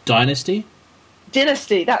pedigree? Dynasty,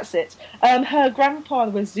 that's it. Her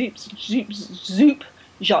grandfather was Zoop.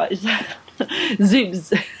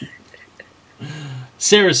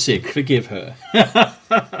 Sarah's sick, forgive her.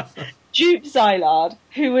 Joop Zeilard,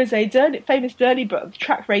 who was a famous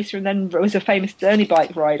track racer and then was a famous Derny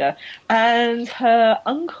bike rider. And her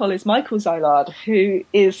uncle is Michael Zeilard, who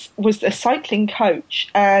was a cycling coach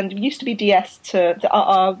and used to be DS to the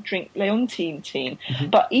RR Drink Leontine team. Mm-hmm.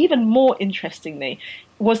 But even more interestingly,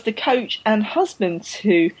 was the coach and husband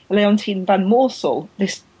to Leontine van Moorsel,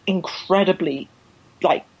 this incredibly,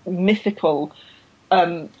 mythical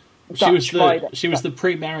Dutch rider. She was the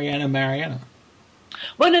pre-Mariana Mariana.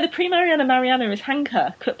 Well, no, the pre-Mariana Mariana is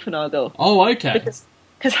Hanke Kupfernagel. Oh, okay. Because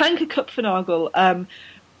Hanke Kupfernagel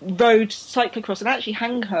rode cyclocross, and actually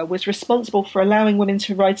Hanke was responsible for allowing women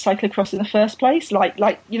to ride cyclocross in the first place.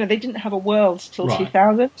 They didn't have a world till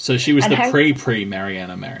 2000. So she was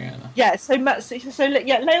pre-Mariana Mariana. Yeah, so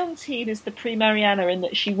Leontine is the pre-Mariana in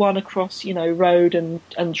that she won across, road and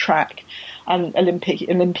track.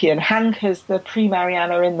 Olympian. Hank as the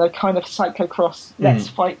pre-Mariana in the kind of cyclocross, let's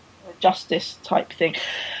fight for justice type thing.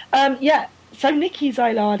 So Nikki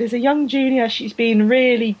Zylard is a young junior. She's been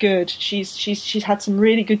really good. She's had some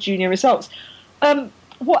really good junior results.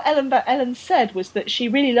 What Ellen said was that she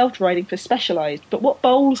really loved riding for Specialized, but what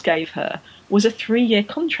Bowles gave her was a 3-year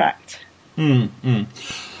contract.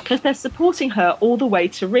 Because they're supporting her all the way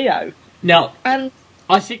to Rio. Now, and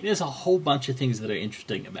I think there's a whole bunch of things that are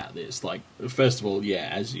interesting about this. Like, first of all,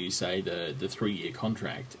 as you say, the 3-year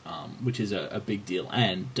contract, which is a big deal,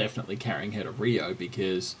 and definitely carrying her to Rio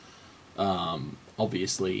because,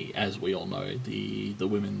 obviously, as we all know, the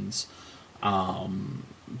women's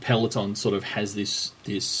peloton sort of has this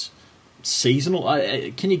seasonal.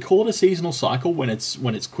 Can you call it a seasonal cycle when it's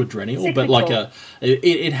quadrennial? Cyclical. But like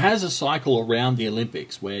it has a cycle around the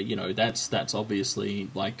Olympics where that's obviously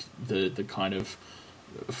like the kind of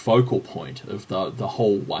focal point of the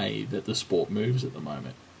whole way that the sport moves at the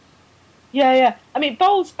moment. Yeah. I mean,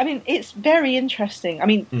 Bowles. I mean, it's very interesting. I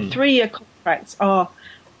mean, 3-year contracts are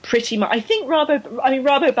pretty much. I think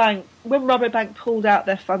Rabobank, when Rabobank pulled out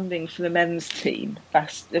their funding for the men's team,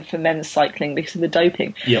 for men's cycling because of the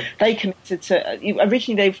doping, they committed to.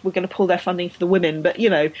 Originally, they were going to pull their funding for the women, but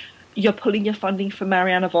you're pulling your funding for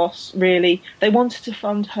Marianne Vos. Really, they wanted to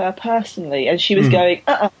fund her personally, and she was going,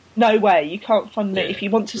 no way, you can't fund me if you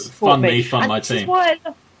want to support me. Fund my team.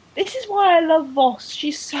 This is why I love Vos.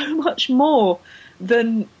 She's so much more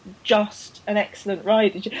than just an excellent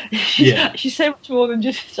rider. She's so much more than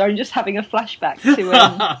just having a flashback to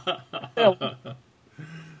film.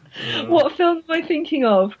 What film am I thinking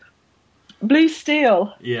of? Blue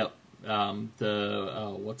Steel. Yeah.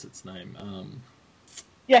 What's its name?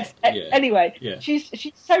 Yes. Anyway,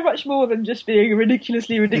 she's so much more than just being a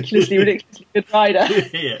ridiculously good rider.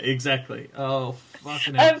 Yeah, exactly. Oh,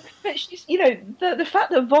 fucking hell. But she's, the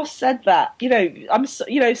fact that Vos said that, I'm,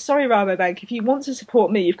 sorry, Rabobank, if you want to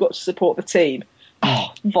support me, you've got to support the team.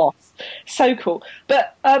 Oh, Vos, so cool.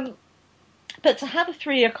 But to have a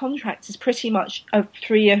 3-year contract is pretty much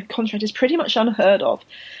unheard of,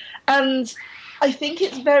 and I think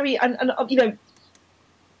it's very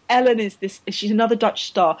Ellen she's another Dutch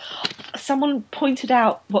star. Someone pointed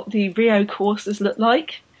out what the Rio courses look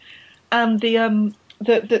like, and the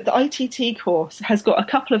ITT course has got a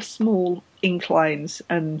couple of small inclines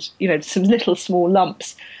and some little small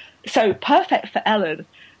lumps, so perfect for Ellen.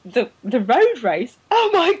 The road race, oh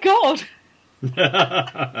my god.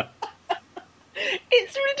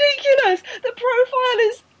 It's ridiculous. The profile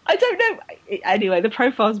is, I don't know. Anyway, the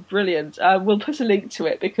profile's brilliant. We'll put a link to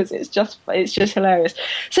it because it's just hilarious.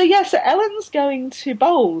 So Ellen's going to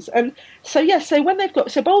Bowles, and so when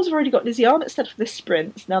Bowles have already got Lizzie Armitstead for the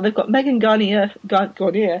sprints. Now they've got Megan Garnier for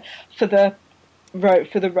the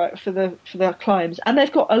climbs,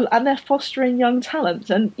 and they're fostering young talent,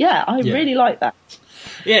 and I really like that.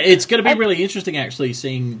 Yeah, it's going to be really interesting actually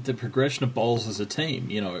seeing the progression of Bowles as a team.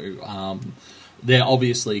 They're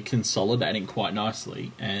obviously consolidating quite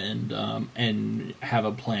nicely and have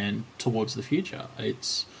a plan towards the future.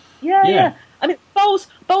 It's I mean, Bowles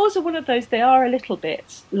are one of those. They are a little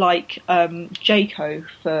bit like Jayco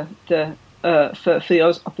for the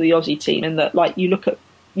Aussie team, in that like you look at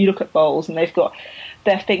Bowles and they've got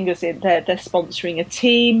their fingers in. They're sponsoring a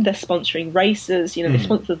team. They're sponsoring races. They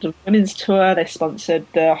sponsored the women's tour. They sponsored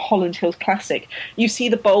the Holland Hills Classic. You see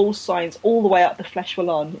the Bowles signs all the way up the Flèche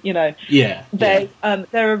Wallonne.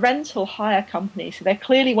 They're a rental hire company, so they're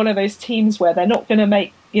clearly one of those teams where they're not going to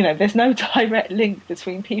make. There's no direct link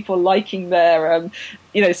between people liking their,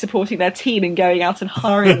 supporting their team and going out and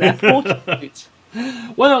hiring their porter boot.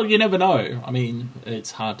 Well, you never know. I mean,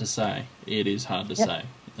 it's hard to say. It is hard to say.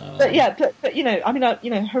 But hooray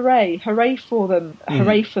for them!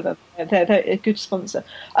 Hooray for them! They're a good sponsor.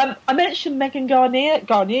 I mentioned Megan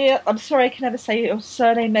Garnier. I'm sorry I can never say your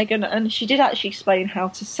surname, Megan, and she did actually explain how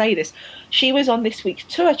to say this. She was on this week's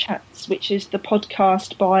Tour Chats, which is the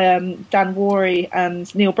podcast by Dan Worry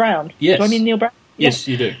and Neil Brown. Yes. Do I mean Neil Brown? Yes,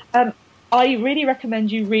 you do. I really recommend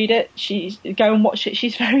you read it. Go and watch it.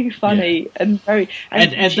 She's very funny and very.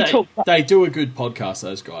 And she talks about, they do a good podcast.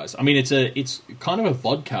 Those guys. I mean, it's kind of a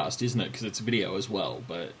vodcast, isn't it? Because it's video as well.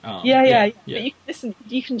 But But you can listen.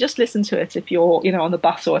 You can just listen to it if you're on the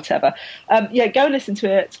bus or whatever. Go and listen to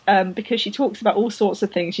it because she talks about all sorts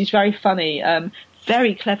of things. She's very funny.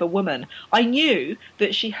 Very clever woman. I knew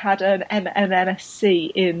that she had an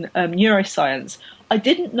MSc in neuroscience. I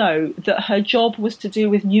didn't know that her job was to do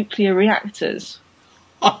with nuclear reactors.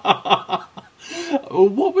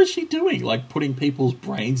 What was she doing? Like putting people's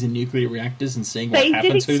brains in nuclear reactors and seeing what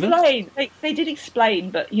happened to them? They did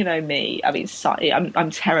explain, but you know me. I mean,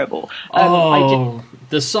 I'm terrible.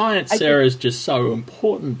 The science, Sarah, is just so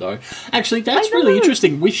important, though. Actually, that's really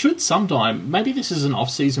interesting. We should sometime, maybe this is an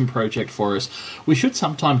off-season project for us, we should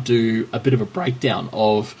sometime do a bit of a breakdown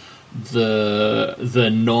of the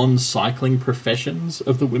non-cycling professions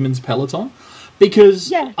of the women's peloton.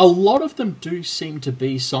 Because a lot of them do seem to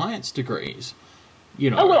be science degrees. You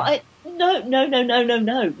know. Oh, well, no.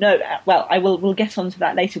 Well, we'll get onto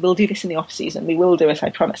that later. We'll do this in the off-season. We will do it, I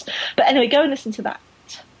promise. But anyway, go and listen to that.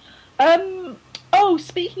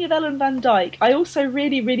 Speaking of Ellen Van Dijk, I also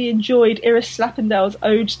really, really enjoyed Iris Slappendale's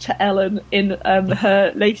ode to Ellen in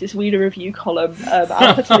her latest Wheeler Review column.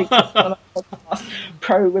 I'll put a link to it on our podcast,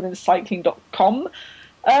 ProWomenCycling.com.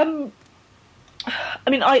 I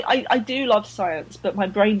mean, I do love science, but my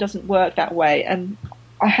brain doesn't work that way, and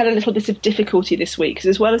I had a little bit of difficulty this week, because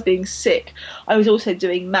as well as being sick, I was also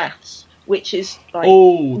doing maths, which is like...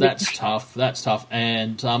 Oh, that's tough,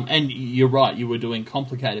 and you're right, you were doing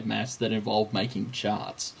complicated maths that involved making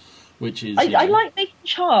charts, which is... I like making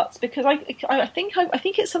charts, because I think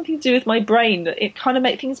it's something to do with my brain, that it kind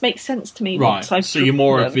of things make sense to me. Right, so you're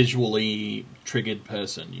more a visually triggered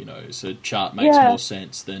person, you know, so chart makes more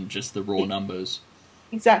sense than just the raw numbers.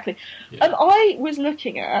 Exactly. Yeah. And I was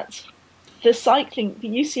looking at the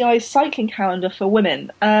UCI's cycling calendar for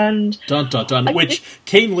women, and which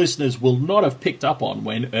keen listeners will not have picked up on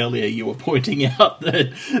when earlier you were pointing out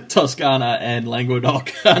that Toscana and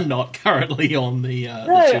Languedoc are not currently on the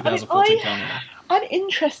 2014 calendar. I'm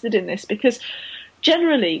interested in this because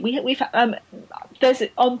generally we've there's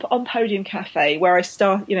on Podium Cafe where I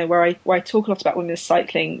start, you know, where I talk a lot about women's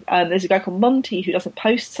cycling. There's a guy called Monty who doesn't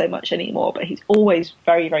post so much anymore, but he's always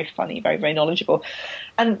very, very funny, very, very knowledgeable.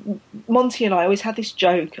 And Monty and I always had this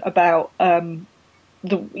joke about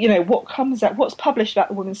what's published about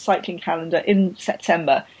the women's cycling calendar in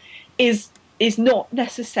September is not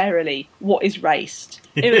necessarily what is raced.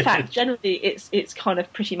 In fact, generally it's kind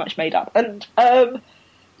of pretty much made up. And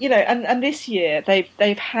and this year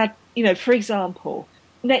they've had, you know, for example,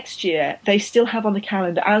 next year they still have on the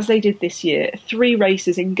calendar, as they did this year, 3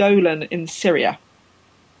 races in Golan in Syria.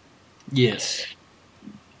 Yes.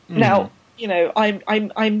 Now, you know,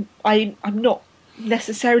 I'm not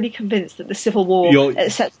necessarily convinced that the civil war,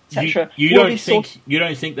 etc. You don't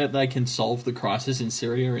think that they can solve the crisis in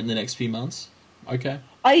Syria in the next few months? Okay.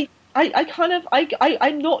 I'm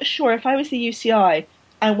not sure. If I was the UCI,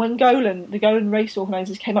 and when the Golan race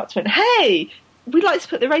organisers came up to it, hey, we'd like to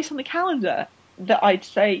put the race on the calendar, that I'd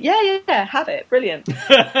say, yeah, have it, brilliant.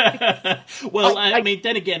 Well, I mean,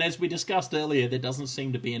 then again, as we discussed earlier, there doesn't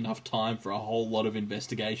seem to be enough time for a whole lot of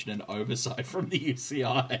investigation and oversight from the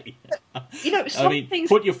UCI. You know, things...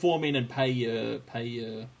 put your form in and pay your.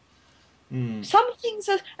 Some things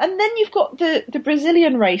are, and then you've got the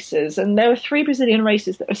Brazilian races, and there were 3 Brazilian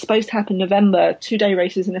races that were supposed to happen in November, 2-day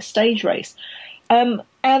races and a stage race.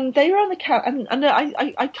 And they were on the calendar, and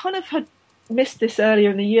I kind of had missed this earlier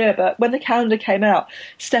in the year, but when the calendar came out,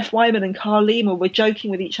 Steph Wyman and Carl Lima were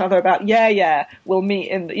joking with each other about, we'll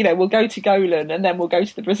meet we'll go to Golan and then we'll go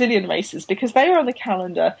to the Brazilian races, because they were on the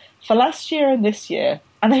calendar for last year and this year,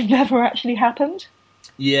 and they've never actually happened.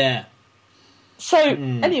 Yeah. So,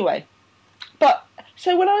 anyway,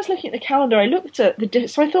 so when I was looking at the calendar, I looked at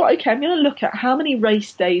so I thought, okay, I'm going to look at how many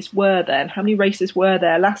race days were there and how many races were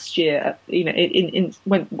there last year, you know,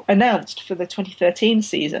 when announced for the 2013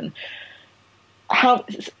 season. How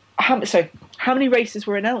many races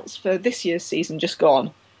were announced for this year's season just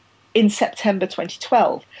gone in September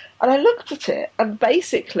 2012? And I looked at it, and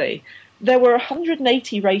basically there were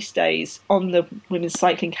 180 race days on the women's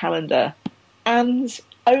cycling calendar, and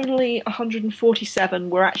only 147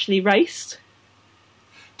 were actually raced.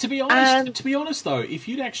 To be honest, though, if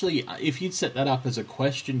you'd set that up as a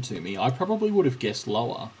question to me, I probably would have guessed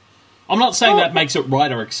lower. I'm not saying that makes it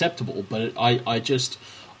right or acceptable, but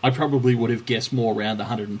I probably would have guessed more around the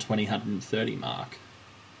 120, 130 mark.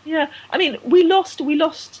 Yeah, I mean, we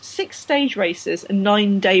lost 6 stage races and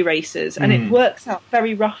 9 day races, and it works out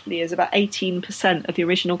very roughly as about 18% of the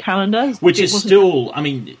original calendar. Which is still, I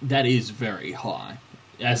mean, that is very high.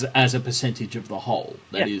 As a percentage of the whole,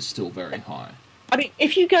 that is still very high. I mean,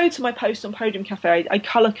 if you go to my post on Podium Cafe, I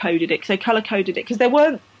colour-coded it, because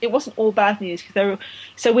it wasn't all bad news,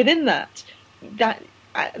 so within that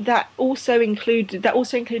also included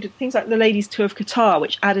things like the Ladies Tour of Qatar,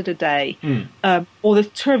 which added a day, or the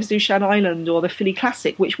Tour of Zhoushan Island, or the Philly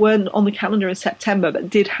Classic, which weren't on the calendar in September but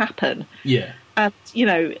did happen. Yeah. And,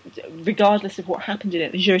 regardless of what happened in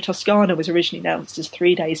it, the Giro Toscana was originally announced as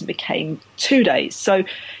 3 days and became 2 days. So,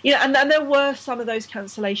 and then there were some of those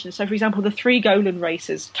cancellations. So, for example, the 3 Golan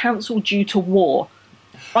races cancelled due to war.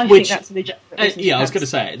 I think that's a legitimate reason. I was going to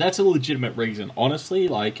say, that's a legitimate reason. Honestly,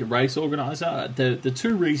 like a race organiser, the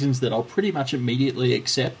 2 reasons that I'll pretty much immediately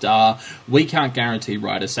accept are, we can't guarantee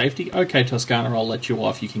rider safety. Okay, Toscana, I'll let you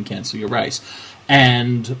off. You can cancel your race.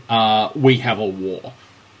 And we have a war.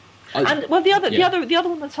 And the other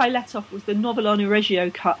one that I let off was the Novellano Reggio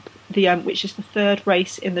Cup, which is the 3rd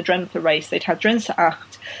race in the Drenthe race. They'd had Drenthe 8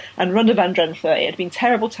 and Ronde van Drenthe. It had been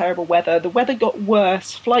terrible, terrible weather. The weather got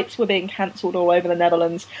worse. Flights were being cancelled all over the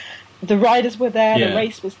Netherlands. The riders were there. The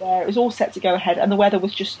race was there. It was all set to go ahead, and the weather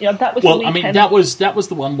was just that was. Well, I mean, that was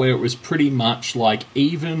the one where it was pretty much like,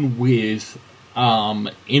 even with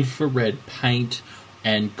infrared paint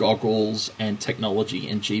and goggles and technology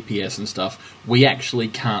and GPS and stuff, we actually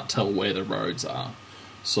can't tell where the roads are.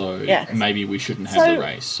 So maybe we shouldn't have the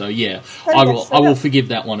race. So I will forgive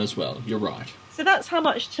that one as well. You're right. So that's how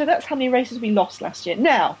many races we lost last year.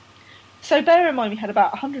 Now, so bear in mind we had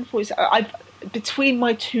about 140. Between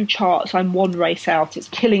my 2 charts, I'm 1 race out. It's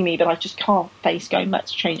killing me, but I just can't face going back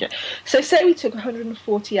to change it. So say we took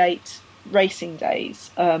 148 racing days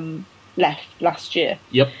left last year.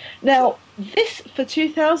 Yep. Now, this for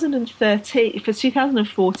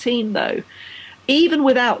 2014 though, even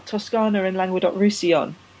without Toscana and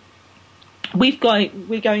Languedoc-Roussillon, we're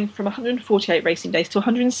going from 148 racing days to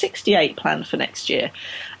 168 planned for next year,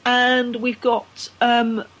 and we've got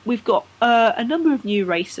a number of new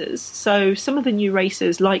races. So some of the new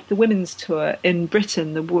races, like the Women's Tour in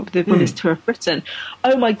Britain, the Women's Tour of Britain.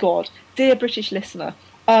 Oh my God, dear British listener.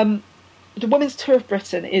 The Women's Tour of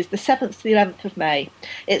Britain is the 7th to the 11th of May.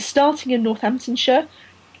 It's starting in Northamptonshire.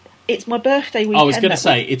 It's my birthday weekend. I was going to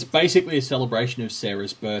say, it's basically a celebration of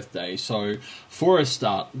Sarah's birthday. So, for a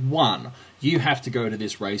start, 1, you have to go to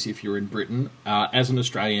this race if you're in Britain. As an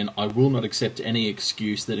Australian, I will not accept any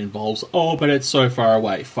excuse that involves, but it's so far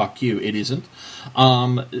away. Fuck you, it isn't.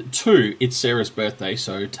 2, it's Sarah's birthday,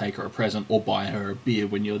 so take her a present or buy her a beer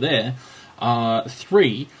when you're there.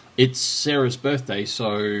 3, it's Sarah's birthday,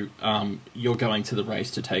 so you're going to the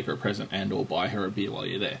race to take her a present and or buy her a beer while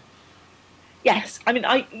you're there. Yes, I mean,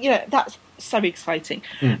 that's so exciting.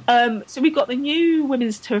 So we've got the new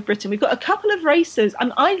Women's Tour of Britain. We've got a couple of races,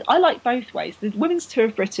 and I like both ways. The Women's Tour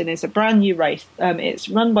of Britain is a brand new race. It's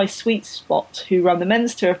run by Sweet Spot, who run the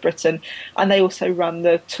Men's Tour of Britain, and they also run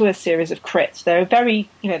the Tour series of Crit. They're a very,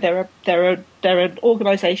 they're an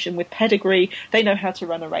organisation with pedigree. They know how to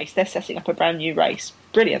run a race. They're setting up a brand new race.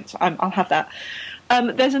 Brilliant. I'll have that.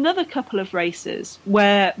 There's another couple of races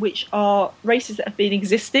which are races that have been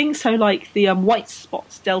existing, so like the White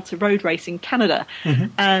Spots Delta Road Race in Canada,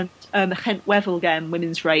 and the Gent-Wevelgem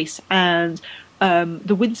Women's Race, and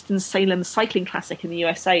the Winston-Salem Cycling Classic in the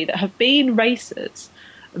USA, that have been races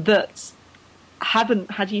that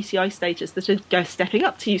haven't had UCI status, that are stepping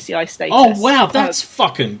up to UCI status. Oh wow, that's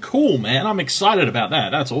fucking cool, man. I'm excited about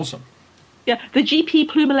that. That's awesome. Yeah, the GP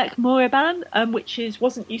Plumelec Morbihan, which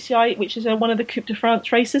wasn't UCI, which is one of the Coupe de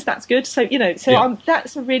France races. That's good. So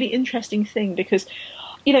that's a really interesting thing, because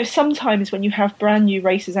sometimes when you have brand new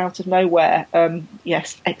races out of nowhere,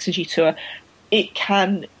 Exergy Tour, it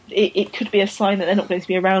could be a sign that they're not going to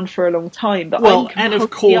be around for a long time. But of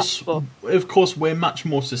course, we're much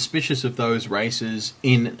more suspicious of those races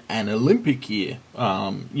in an Olympic year,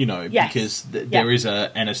 because there is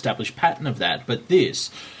an established pattern of that. But this,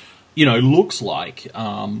 looks like,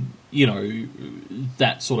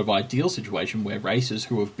 that sort of ideal situation where racers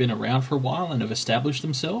who have been around for a while and have established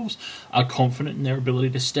themselves are confident in their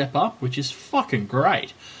ability to step up, which is fucking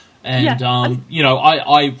great. And,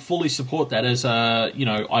 I fully support that as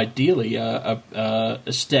ideally a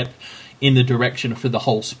step in the direction for the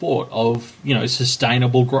whole sport of,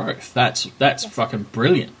 sustainable growth. That's fucking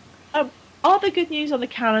brilliant. Other good news on the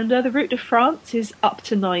calendar, the Route de France is up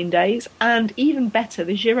to 9 days, and even better,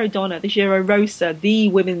 the Giro Donna, the Giro Rosa, the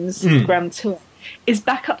Women's Grand Tour, is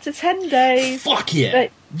back up to 10 days. Fuck yeah!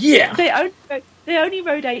 They only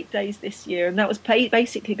rode 8 days this year, and that was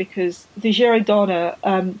basically because the Giro Donna,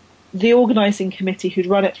 the organising committee who'd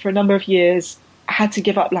run it for a number of years, had to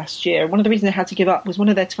give up last year. One of the reasons they had to give up was one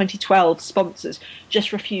of their 2012 sponsors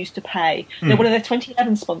just refused to pay. One of their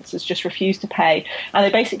 2011 sponsors just refused to pay, and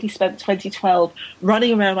they basically spent 2012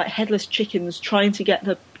 running around like headless chickens trying to get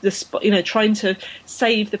trying to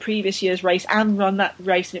save the previous year's race and run that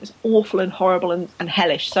race, and it was awful and horrible and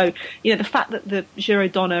hellish. So the fact that the Giro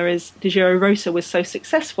Donna the Giro Rosa was so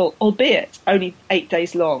successful, albeit only 8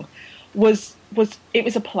 days long, was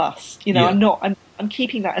a plus. I'm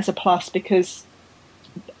keeping that as a plus, because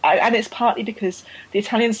and it's partly because the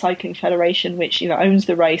Italian Cycling Federation, which owns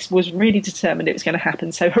the race, was really determined it was going to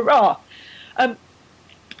happen. So hurrah!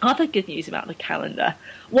 Other good news about the calendar.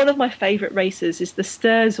 One of my favourite races is the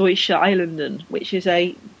Ster-Zeeuwsche Eilanden, which is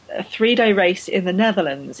a 3-day race in the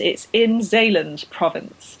Netherlands. It's in Zeeland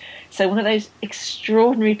province. So one of those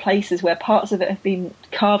extraordinary places where parts of it have been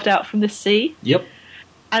carved out from the sea. Yep.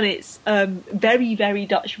 And it's very, very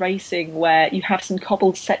Dutch racing, where you have some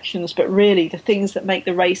cobbled sections, but really the things that make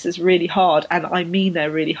the races really hard, and I mean they're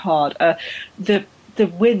really hard, the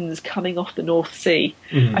winds coming off the North Sea.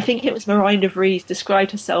 Mm-hmm. I think it was Marijn de Vries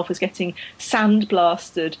described herself as getting sand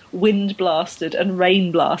blasted, wind blasted, and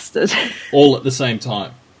rain blasted. All at the same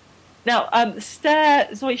time. Now,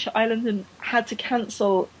 Ster-Zeeuwsche Eilanden had to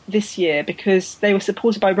cancel this year because they were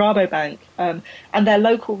supported by Rabobank, and their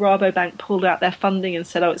local Rabobank pulled out their funding and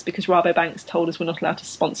said, it's because Rabobank's told us we're not allowed to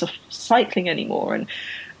sponsor cycling anymore.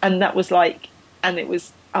 And that was and it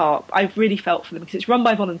was, I really felt for them because it's run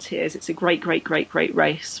by volunteers. It's a great, great, great, great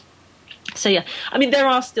race. So, yeah, I mean, there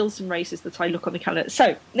are still some races that I look on the calendar.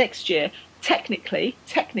 So, next year, technically,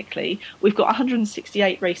 we've got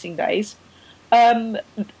 168 racing days.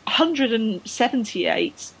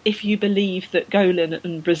 178 if you believe that Golan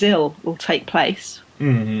and Brazil will take place.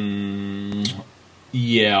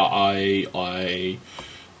 Yeah, I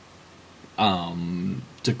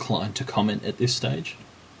decline to comment at this stage.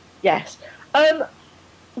 Yes.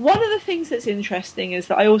 One of the things that's interesting is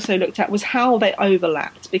that I also looked at was how they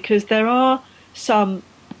overlapped, because there are some.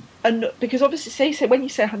 And because obviously, when you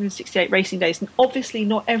say 168 racing days, obviously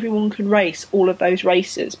not everyone can race all of those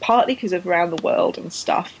races, partly because of around the world and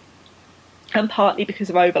stuff, and partly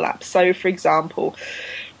because of overlap. So, for example,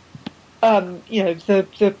 the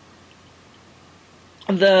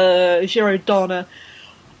Giro d'Onna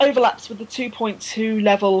overlaps with the 2.2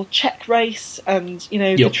 level Czech race, and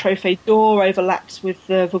the Trophée d'Or overlaps with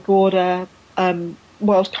the Vårgårda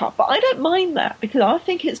World Cup, but I don't mind that because I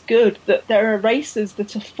think it's good that there are races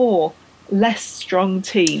that are for less strong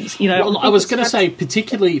teams. Well, I was going to say,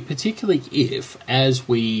 particularly if, as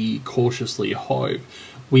we cautiously hope,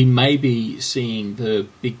 we may be seeing the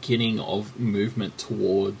beginning of movement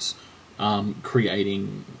towards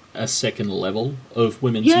creating a second level of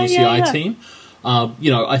women's UCI team.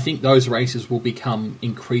 I think those races will become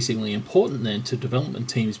increasingly important then to development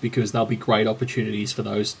teams, because there'll be great opportunities for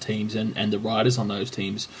those teams and the riders on those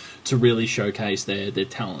teams to really showcase their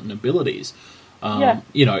talent and abilities.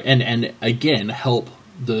 And again help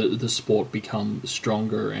the sport become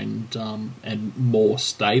stronger and more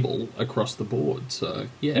stable across the board. So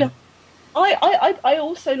yeah. I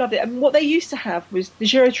also love it. And what they used to have was the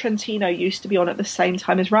Giro Trentino used to be on at the same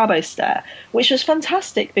time as Raboster, which was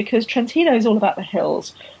fantastic because Trentino is all about the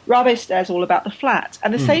hills, Raboster is all about the flat.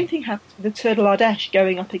 And the same thing happens with the Tour de l'Ardèche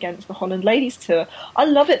going up against the Holland Ladies Tour. I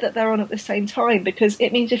love it that they're on at the same time because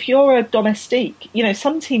it means if you're a domestique,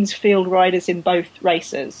 some teams field riders in both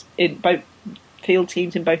races, field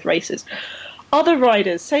teams in both races. Other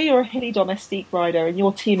riders, say you're a hilly domestique rider and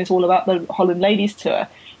your team is all about the Holland Ladies Tour,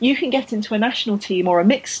 you can get into a national team or a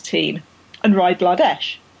mixed team and ride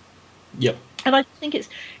l'Ardèche. Yep. And I think it's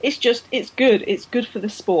good. It's good for the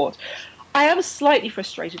sport. I am slightly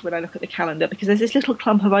frustrated when I look at the calendar because there's this little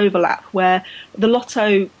clump of overlap where the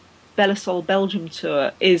Lotto Belisol Belgium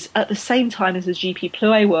Tour is at the same time as the GP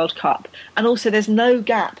Plouay World Cup, and also there's no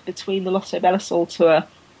gap between the Lotto Belisol Tour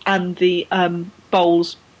and the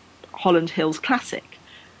Bowls Holland Hills Classic,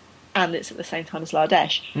 and it's at the same time as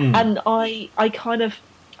l'Ardèche. And I'm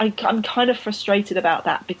kind of frustrated about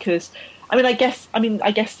that because I guess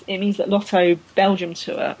it means that Lotto Belgium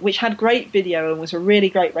Tour, which had great video and was a really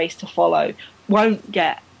great race to follow, won't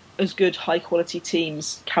get as good high quality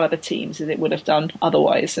caliber teams as it would have done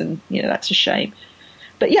otherwise, and that's a shame.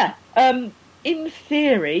 But yeah, in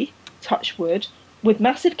theory, touch wood, with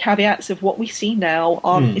massive caveats of what we see now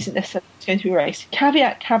isn't necessarily going to be a race.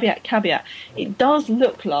 Caveat. It does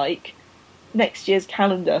look like next year's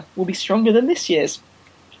calendar will be stronger than this year's.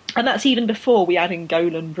 And that's even before we add in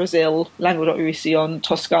Golan, Brazil, Languedoc-Roussillon,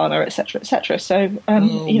 Toscana, etc., etc. So,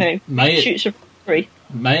 shoots are free.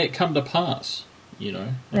 May it come to pass,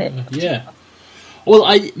 yeah.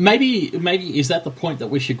 Well, maybe is that the point that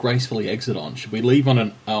we should gracefully exit on? Should we leave on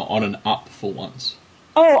an up for once?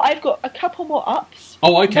 Oh, I've got a couple more ups.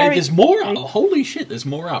 Oh, okay. There's more. Holy shit! There's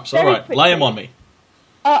more ups. All right, lay them on me.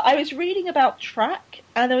 I was reading about track,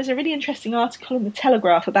 and there was a really interesting article in the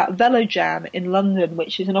Telegraph about Velojam in London,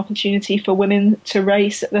 which is an opportunity for women to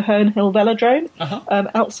race at the Herne Hill Velodrome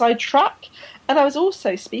outside track. And I was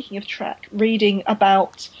also, speaking of track, reading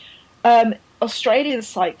about Australian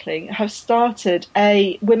cycling have started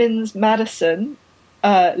a women's Madison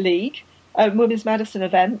league Women's Madison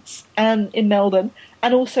events and in Melbourne,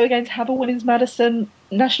 and also going to have a Women's Madison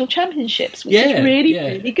National Championships, which is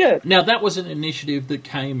really good. Now, that was an initiative that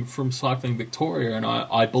came from Cycling Victoria, and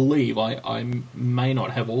I believe, I may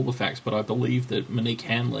not have all the facts, but I believe that Monique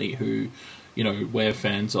Hanley, who, you know, we're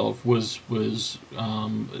fans of, was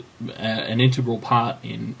an integral part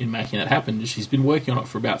in making that happen. She's been working on it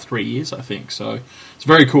for about 3 years, I think, so it's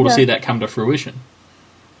very cool to see that come to fruition.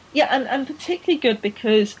 Yeah, and particularly good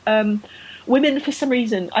because women, for some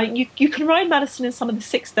reason, you can ride Madison in some of the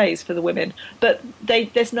 6 days for the women, but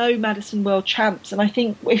there's no Madison World Champs. And I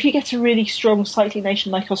think if you get a really strong cycling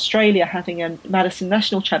nation like Australia having a Madison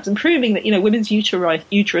National Champs and proving that, you know, women's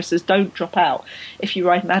uteruses don't drop out if you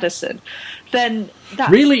ride Madison, then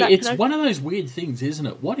it's one of those weird things, isn't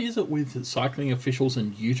it? What is it with cycling officials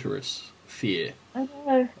and uterus fear? I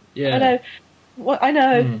know. Yeah. I know. Well, I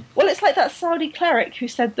know. Well, it's like that Saudi cleric who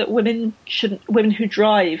said that women who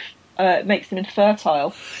drive makes them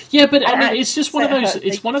infertile. Yeah, but I mean, it's just one of those.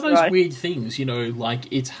 It's one of those weird things, you know.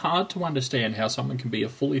 Like, it's hard to understand how someone can be a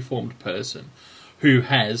fully formed person who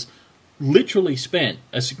has literally spent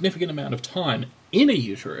a significant amount of time in a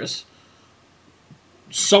uterus,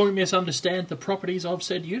 so misunderstand the properties of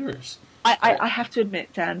said uterus. I have to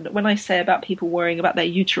admit, Dan, that when I say about people worrying about their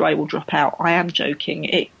uteri will drop out, I am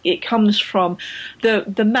joking. It comes from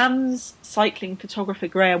the man's cycling photographer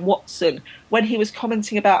Graham Watson, when he was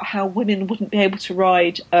commenting about how women wouldn't be able to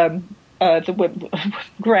ride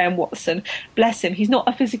Graham Watson, bless him, he's not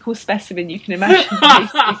a physical specimen you can imagine.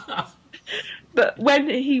 But when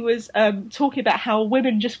he was talking about how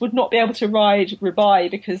women just would not be able to ride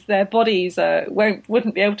Rabai because their bodies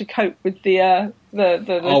wouldn't be able to cope with the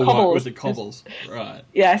cobbles. Right, with the cobbles, right.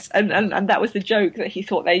 Yes, and that was the joke, that he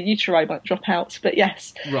thought their uteri might drop out, but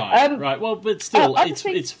yes. Right, right. Well, but still,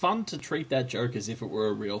 it's fun to treat that joke as if it were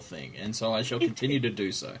a real thing, and so I shall continue to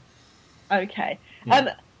do so. Okay.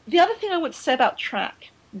 Yeah. The other thing I want to say about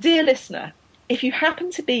track, dear listener, if you happen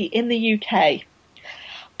to be in the UK,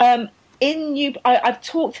 I've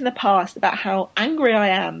talked in the past about how angry I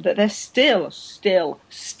am that there still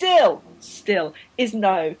is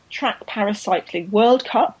no track paracycling World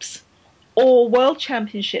Cups or World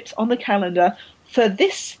Championships on the calendar for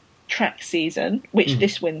this track season, which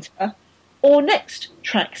this winter, or next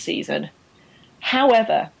track season.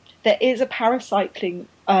 However, there is a paracycling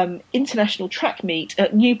international track meet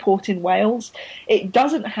at Newport in Wales. It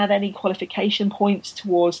doesn't have any qualification points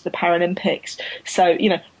towards the Paralympics, so, you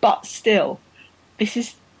know, but still, this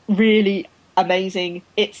is really amazing.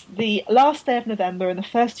 It's the last day of November and the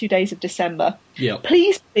first 2 days of December. Yep.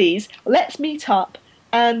 Please, let's meet up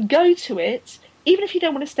and go to it. Even if you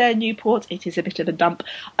don't want to stay in Newport, it is a bit of a dump.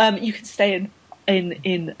 You can stay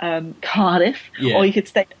in Cardiff, or you could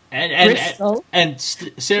stay in Bristol. And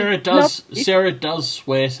Sarah does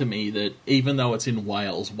swear to me that even though it's in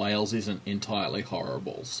Wales, Wales isn't entirely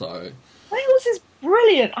horrible. So Wales is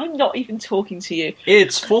brilliant. I'm not even talking to you.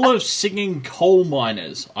 It's full of singing coal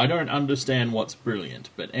miners. I don't understand what's brilliant,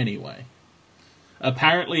 but anyway,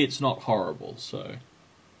 apparently it's not horrible. So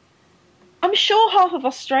I'm sure half of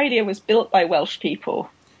Australia was built by Welsh people.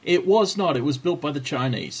 It was not. It was built by the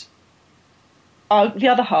Chinese. The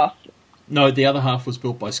other half? No, the other half was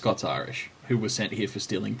built by Scots-Irish, who were sent here for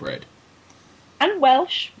stealing bread. And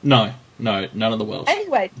Welsh? No, none of the Welsh.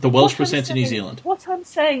 Anyway, the Welsh were sent to New Zealand. What I'm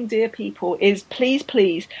saying, dear people, is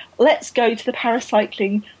please, let's go to the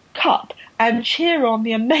Paracycling Cup and cheer on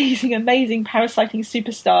the amazing, amazing paracycling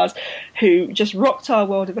superstars who just rocked our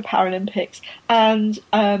world at the Paralympics. And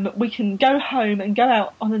we can go home and go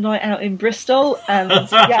out on a night out in Bristol. And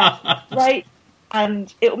great.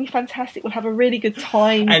 And it'll be fantastic. We'll have a really good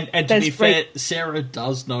time. And to be fair, Sarah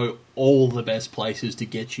does know all the best places to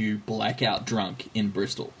get you blackout drunk in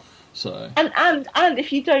Bristol. So and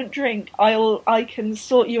if you don't drink, I can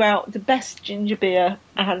sort you out the best ginger beer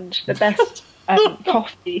and the best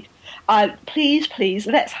coffee. Please,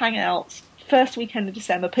 let's hang out. First weekend of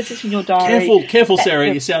December. Put it in your diary. Careful, Sarah.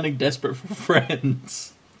 You're sounding desperate for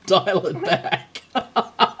friends. Dial it back.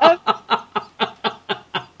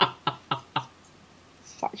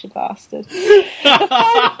 Such a bastard. The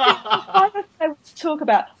final thing I want to talk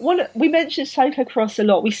about. We mentioned cyclocross a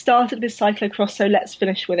lot. We started with cyclocross, so let's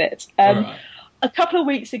finish with it. Right. A couple of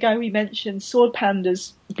weeks ago, we mentioned Sword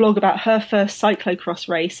Panda's blog about her first cyclocross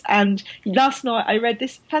race, and last night I read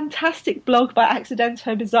this fantastic blog by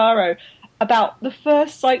Accidento Bizarro about the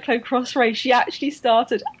first cyclocross race she actually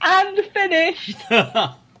started and finished.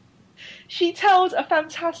 She tells a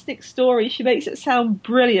fantastic story. She makes it sound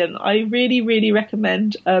brilliant. I really, really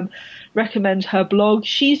recommend recommend her blog.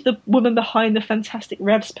 She's the woman behind the fantastic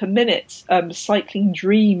Revs Per Minute Cycling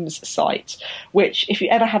Dreams site, which, if you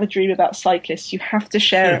ever have a dream about cyclists, you have to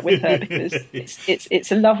share it with her, because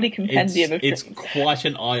it's a lovely compendium of dreams. It's quite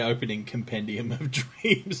an eye-opening compendium of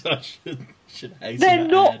dreams, I should hasten They're to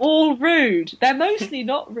not add. all rude. They're mostly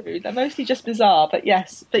not rude. They're mostly just bizarre. But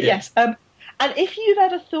yes. And if you've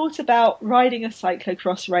ever thought about riding a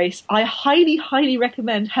cyclocross race, I highly, highly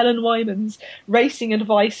recommend Helen Wyman's Racing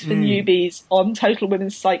Advice for Newbies on Total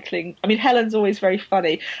Women's Cycling. I mean, Helen's always very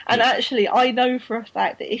funny. And actually, I know for a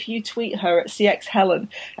fact that if you tweet her at CX Helen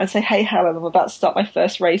and say, "Hey, Helen, I'm about to start my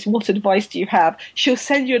first race. What advice do you have?" she'll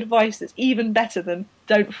send you advice that's even better than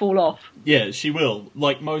 "Don't fall off." Yeah, she will.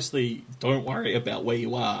 Like, mostly, don't worry about where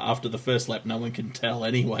you are. After the first lap, no one can tell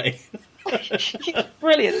anyway. She's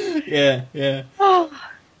brilliant. Yeah. Oh,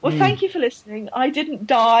 well, thank you for listening. I didn't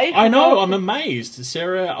die. I know, I'm amazed.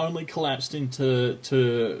 Sarah only collapsed into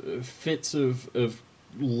fits of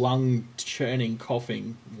lung-churning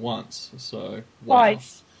coughing once, so... Wow.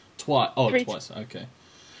 Twice. Twice, okay.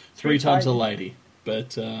 Three times a lady.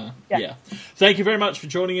 But, yeah. Thank you very much for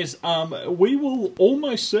joining us. We will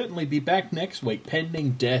almost certainly be back next week,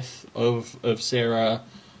 pending death of Sarah.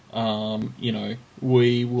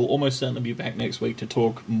 We will almost certainly be back next week to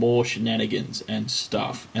talk more shenanigans and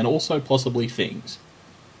stuff, and also possibly things.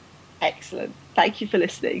 Excellent. Thank you for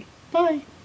listening. Bye.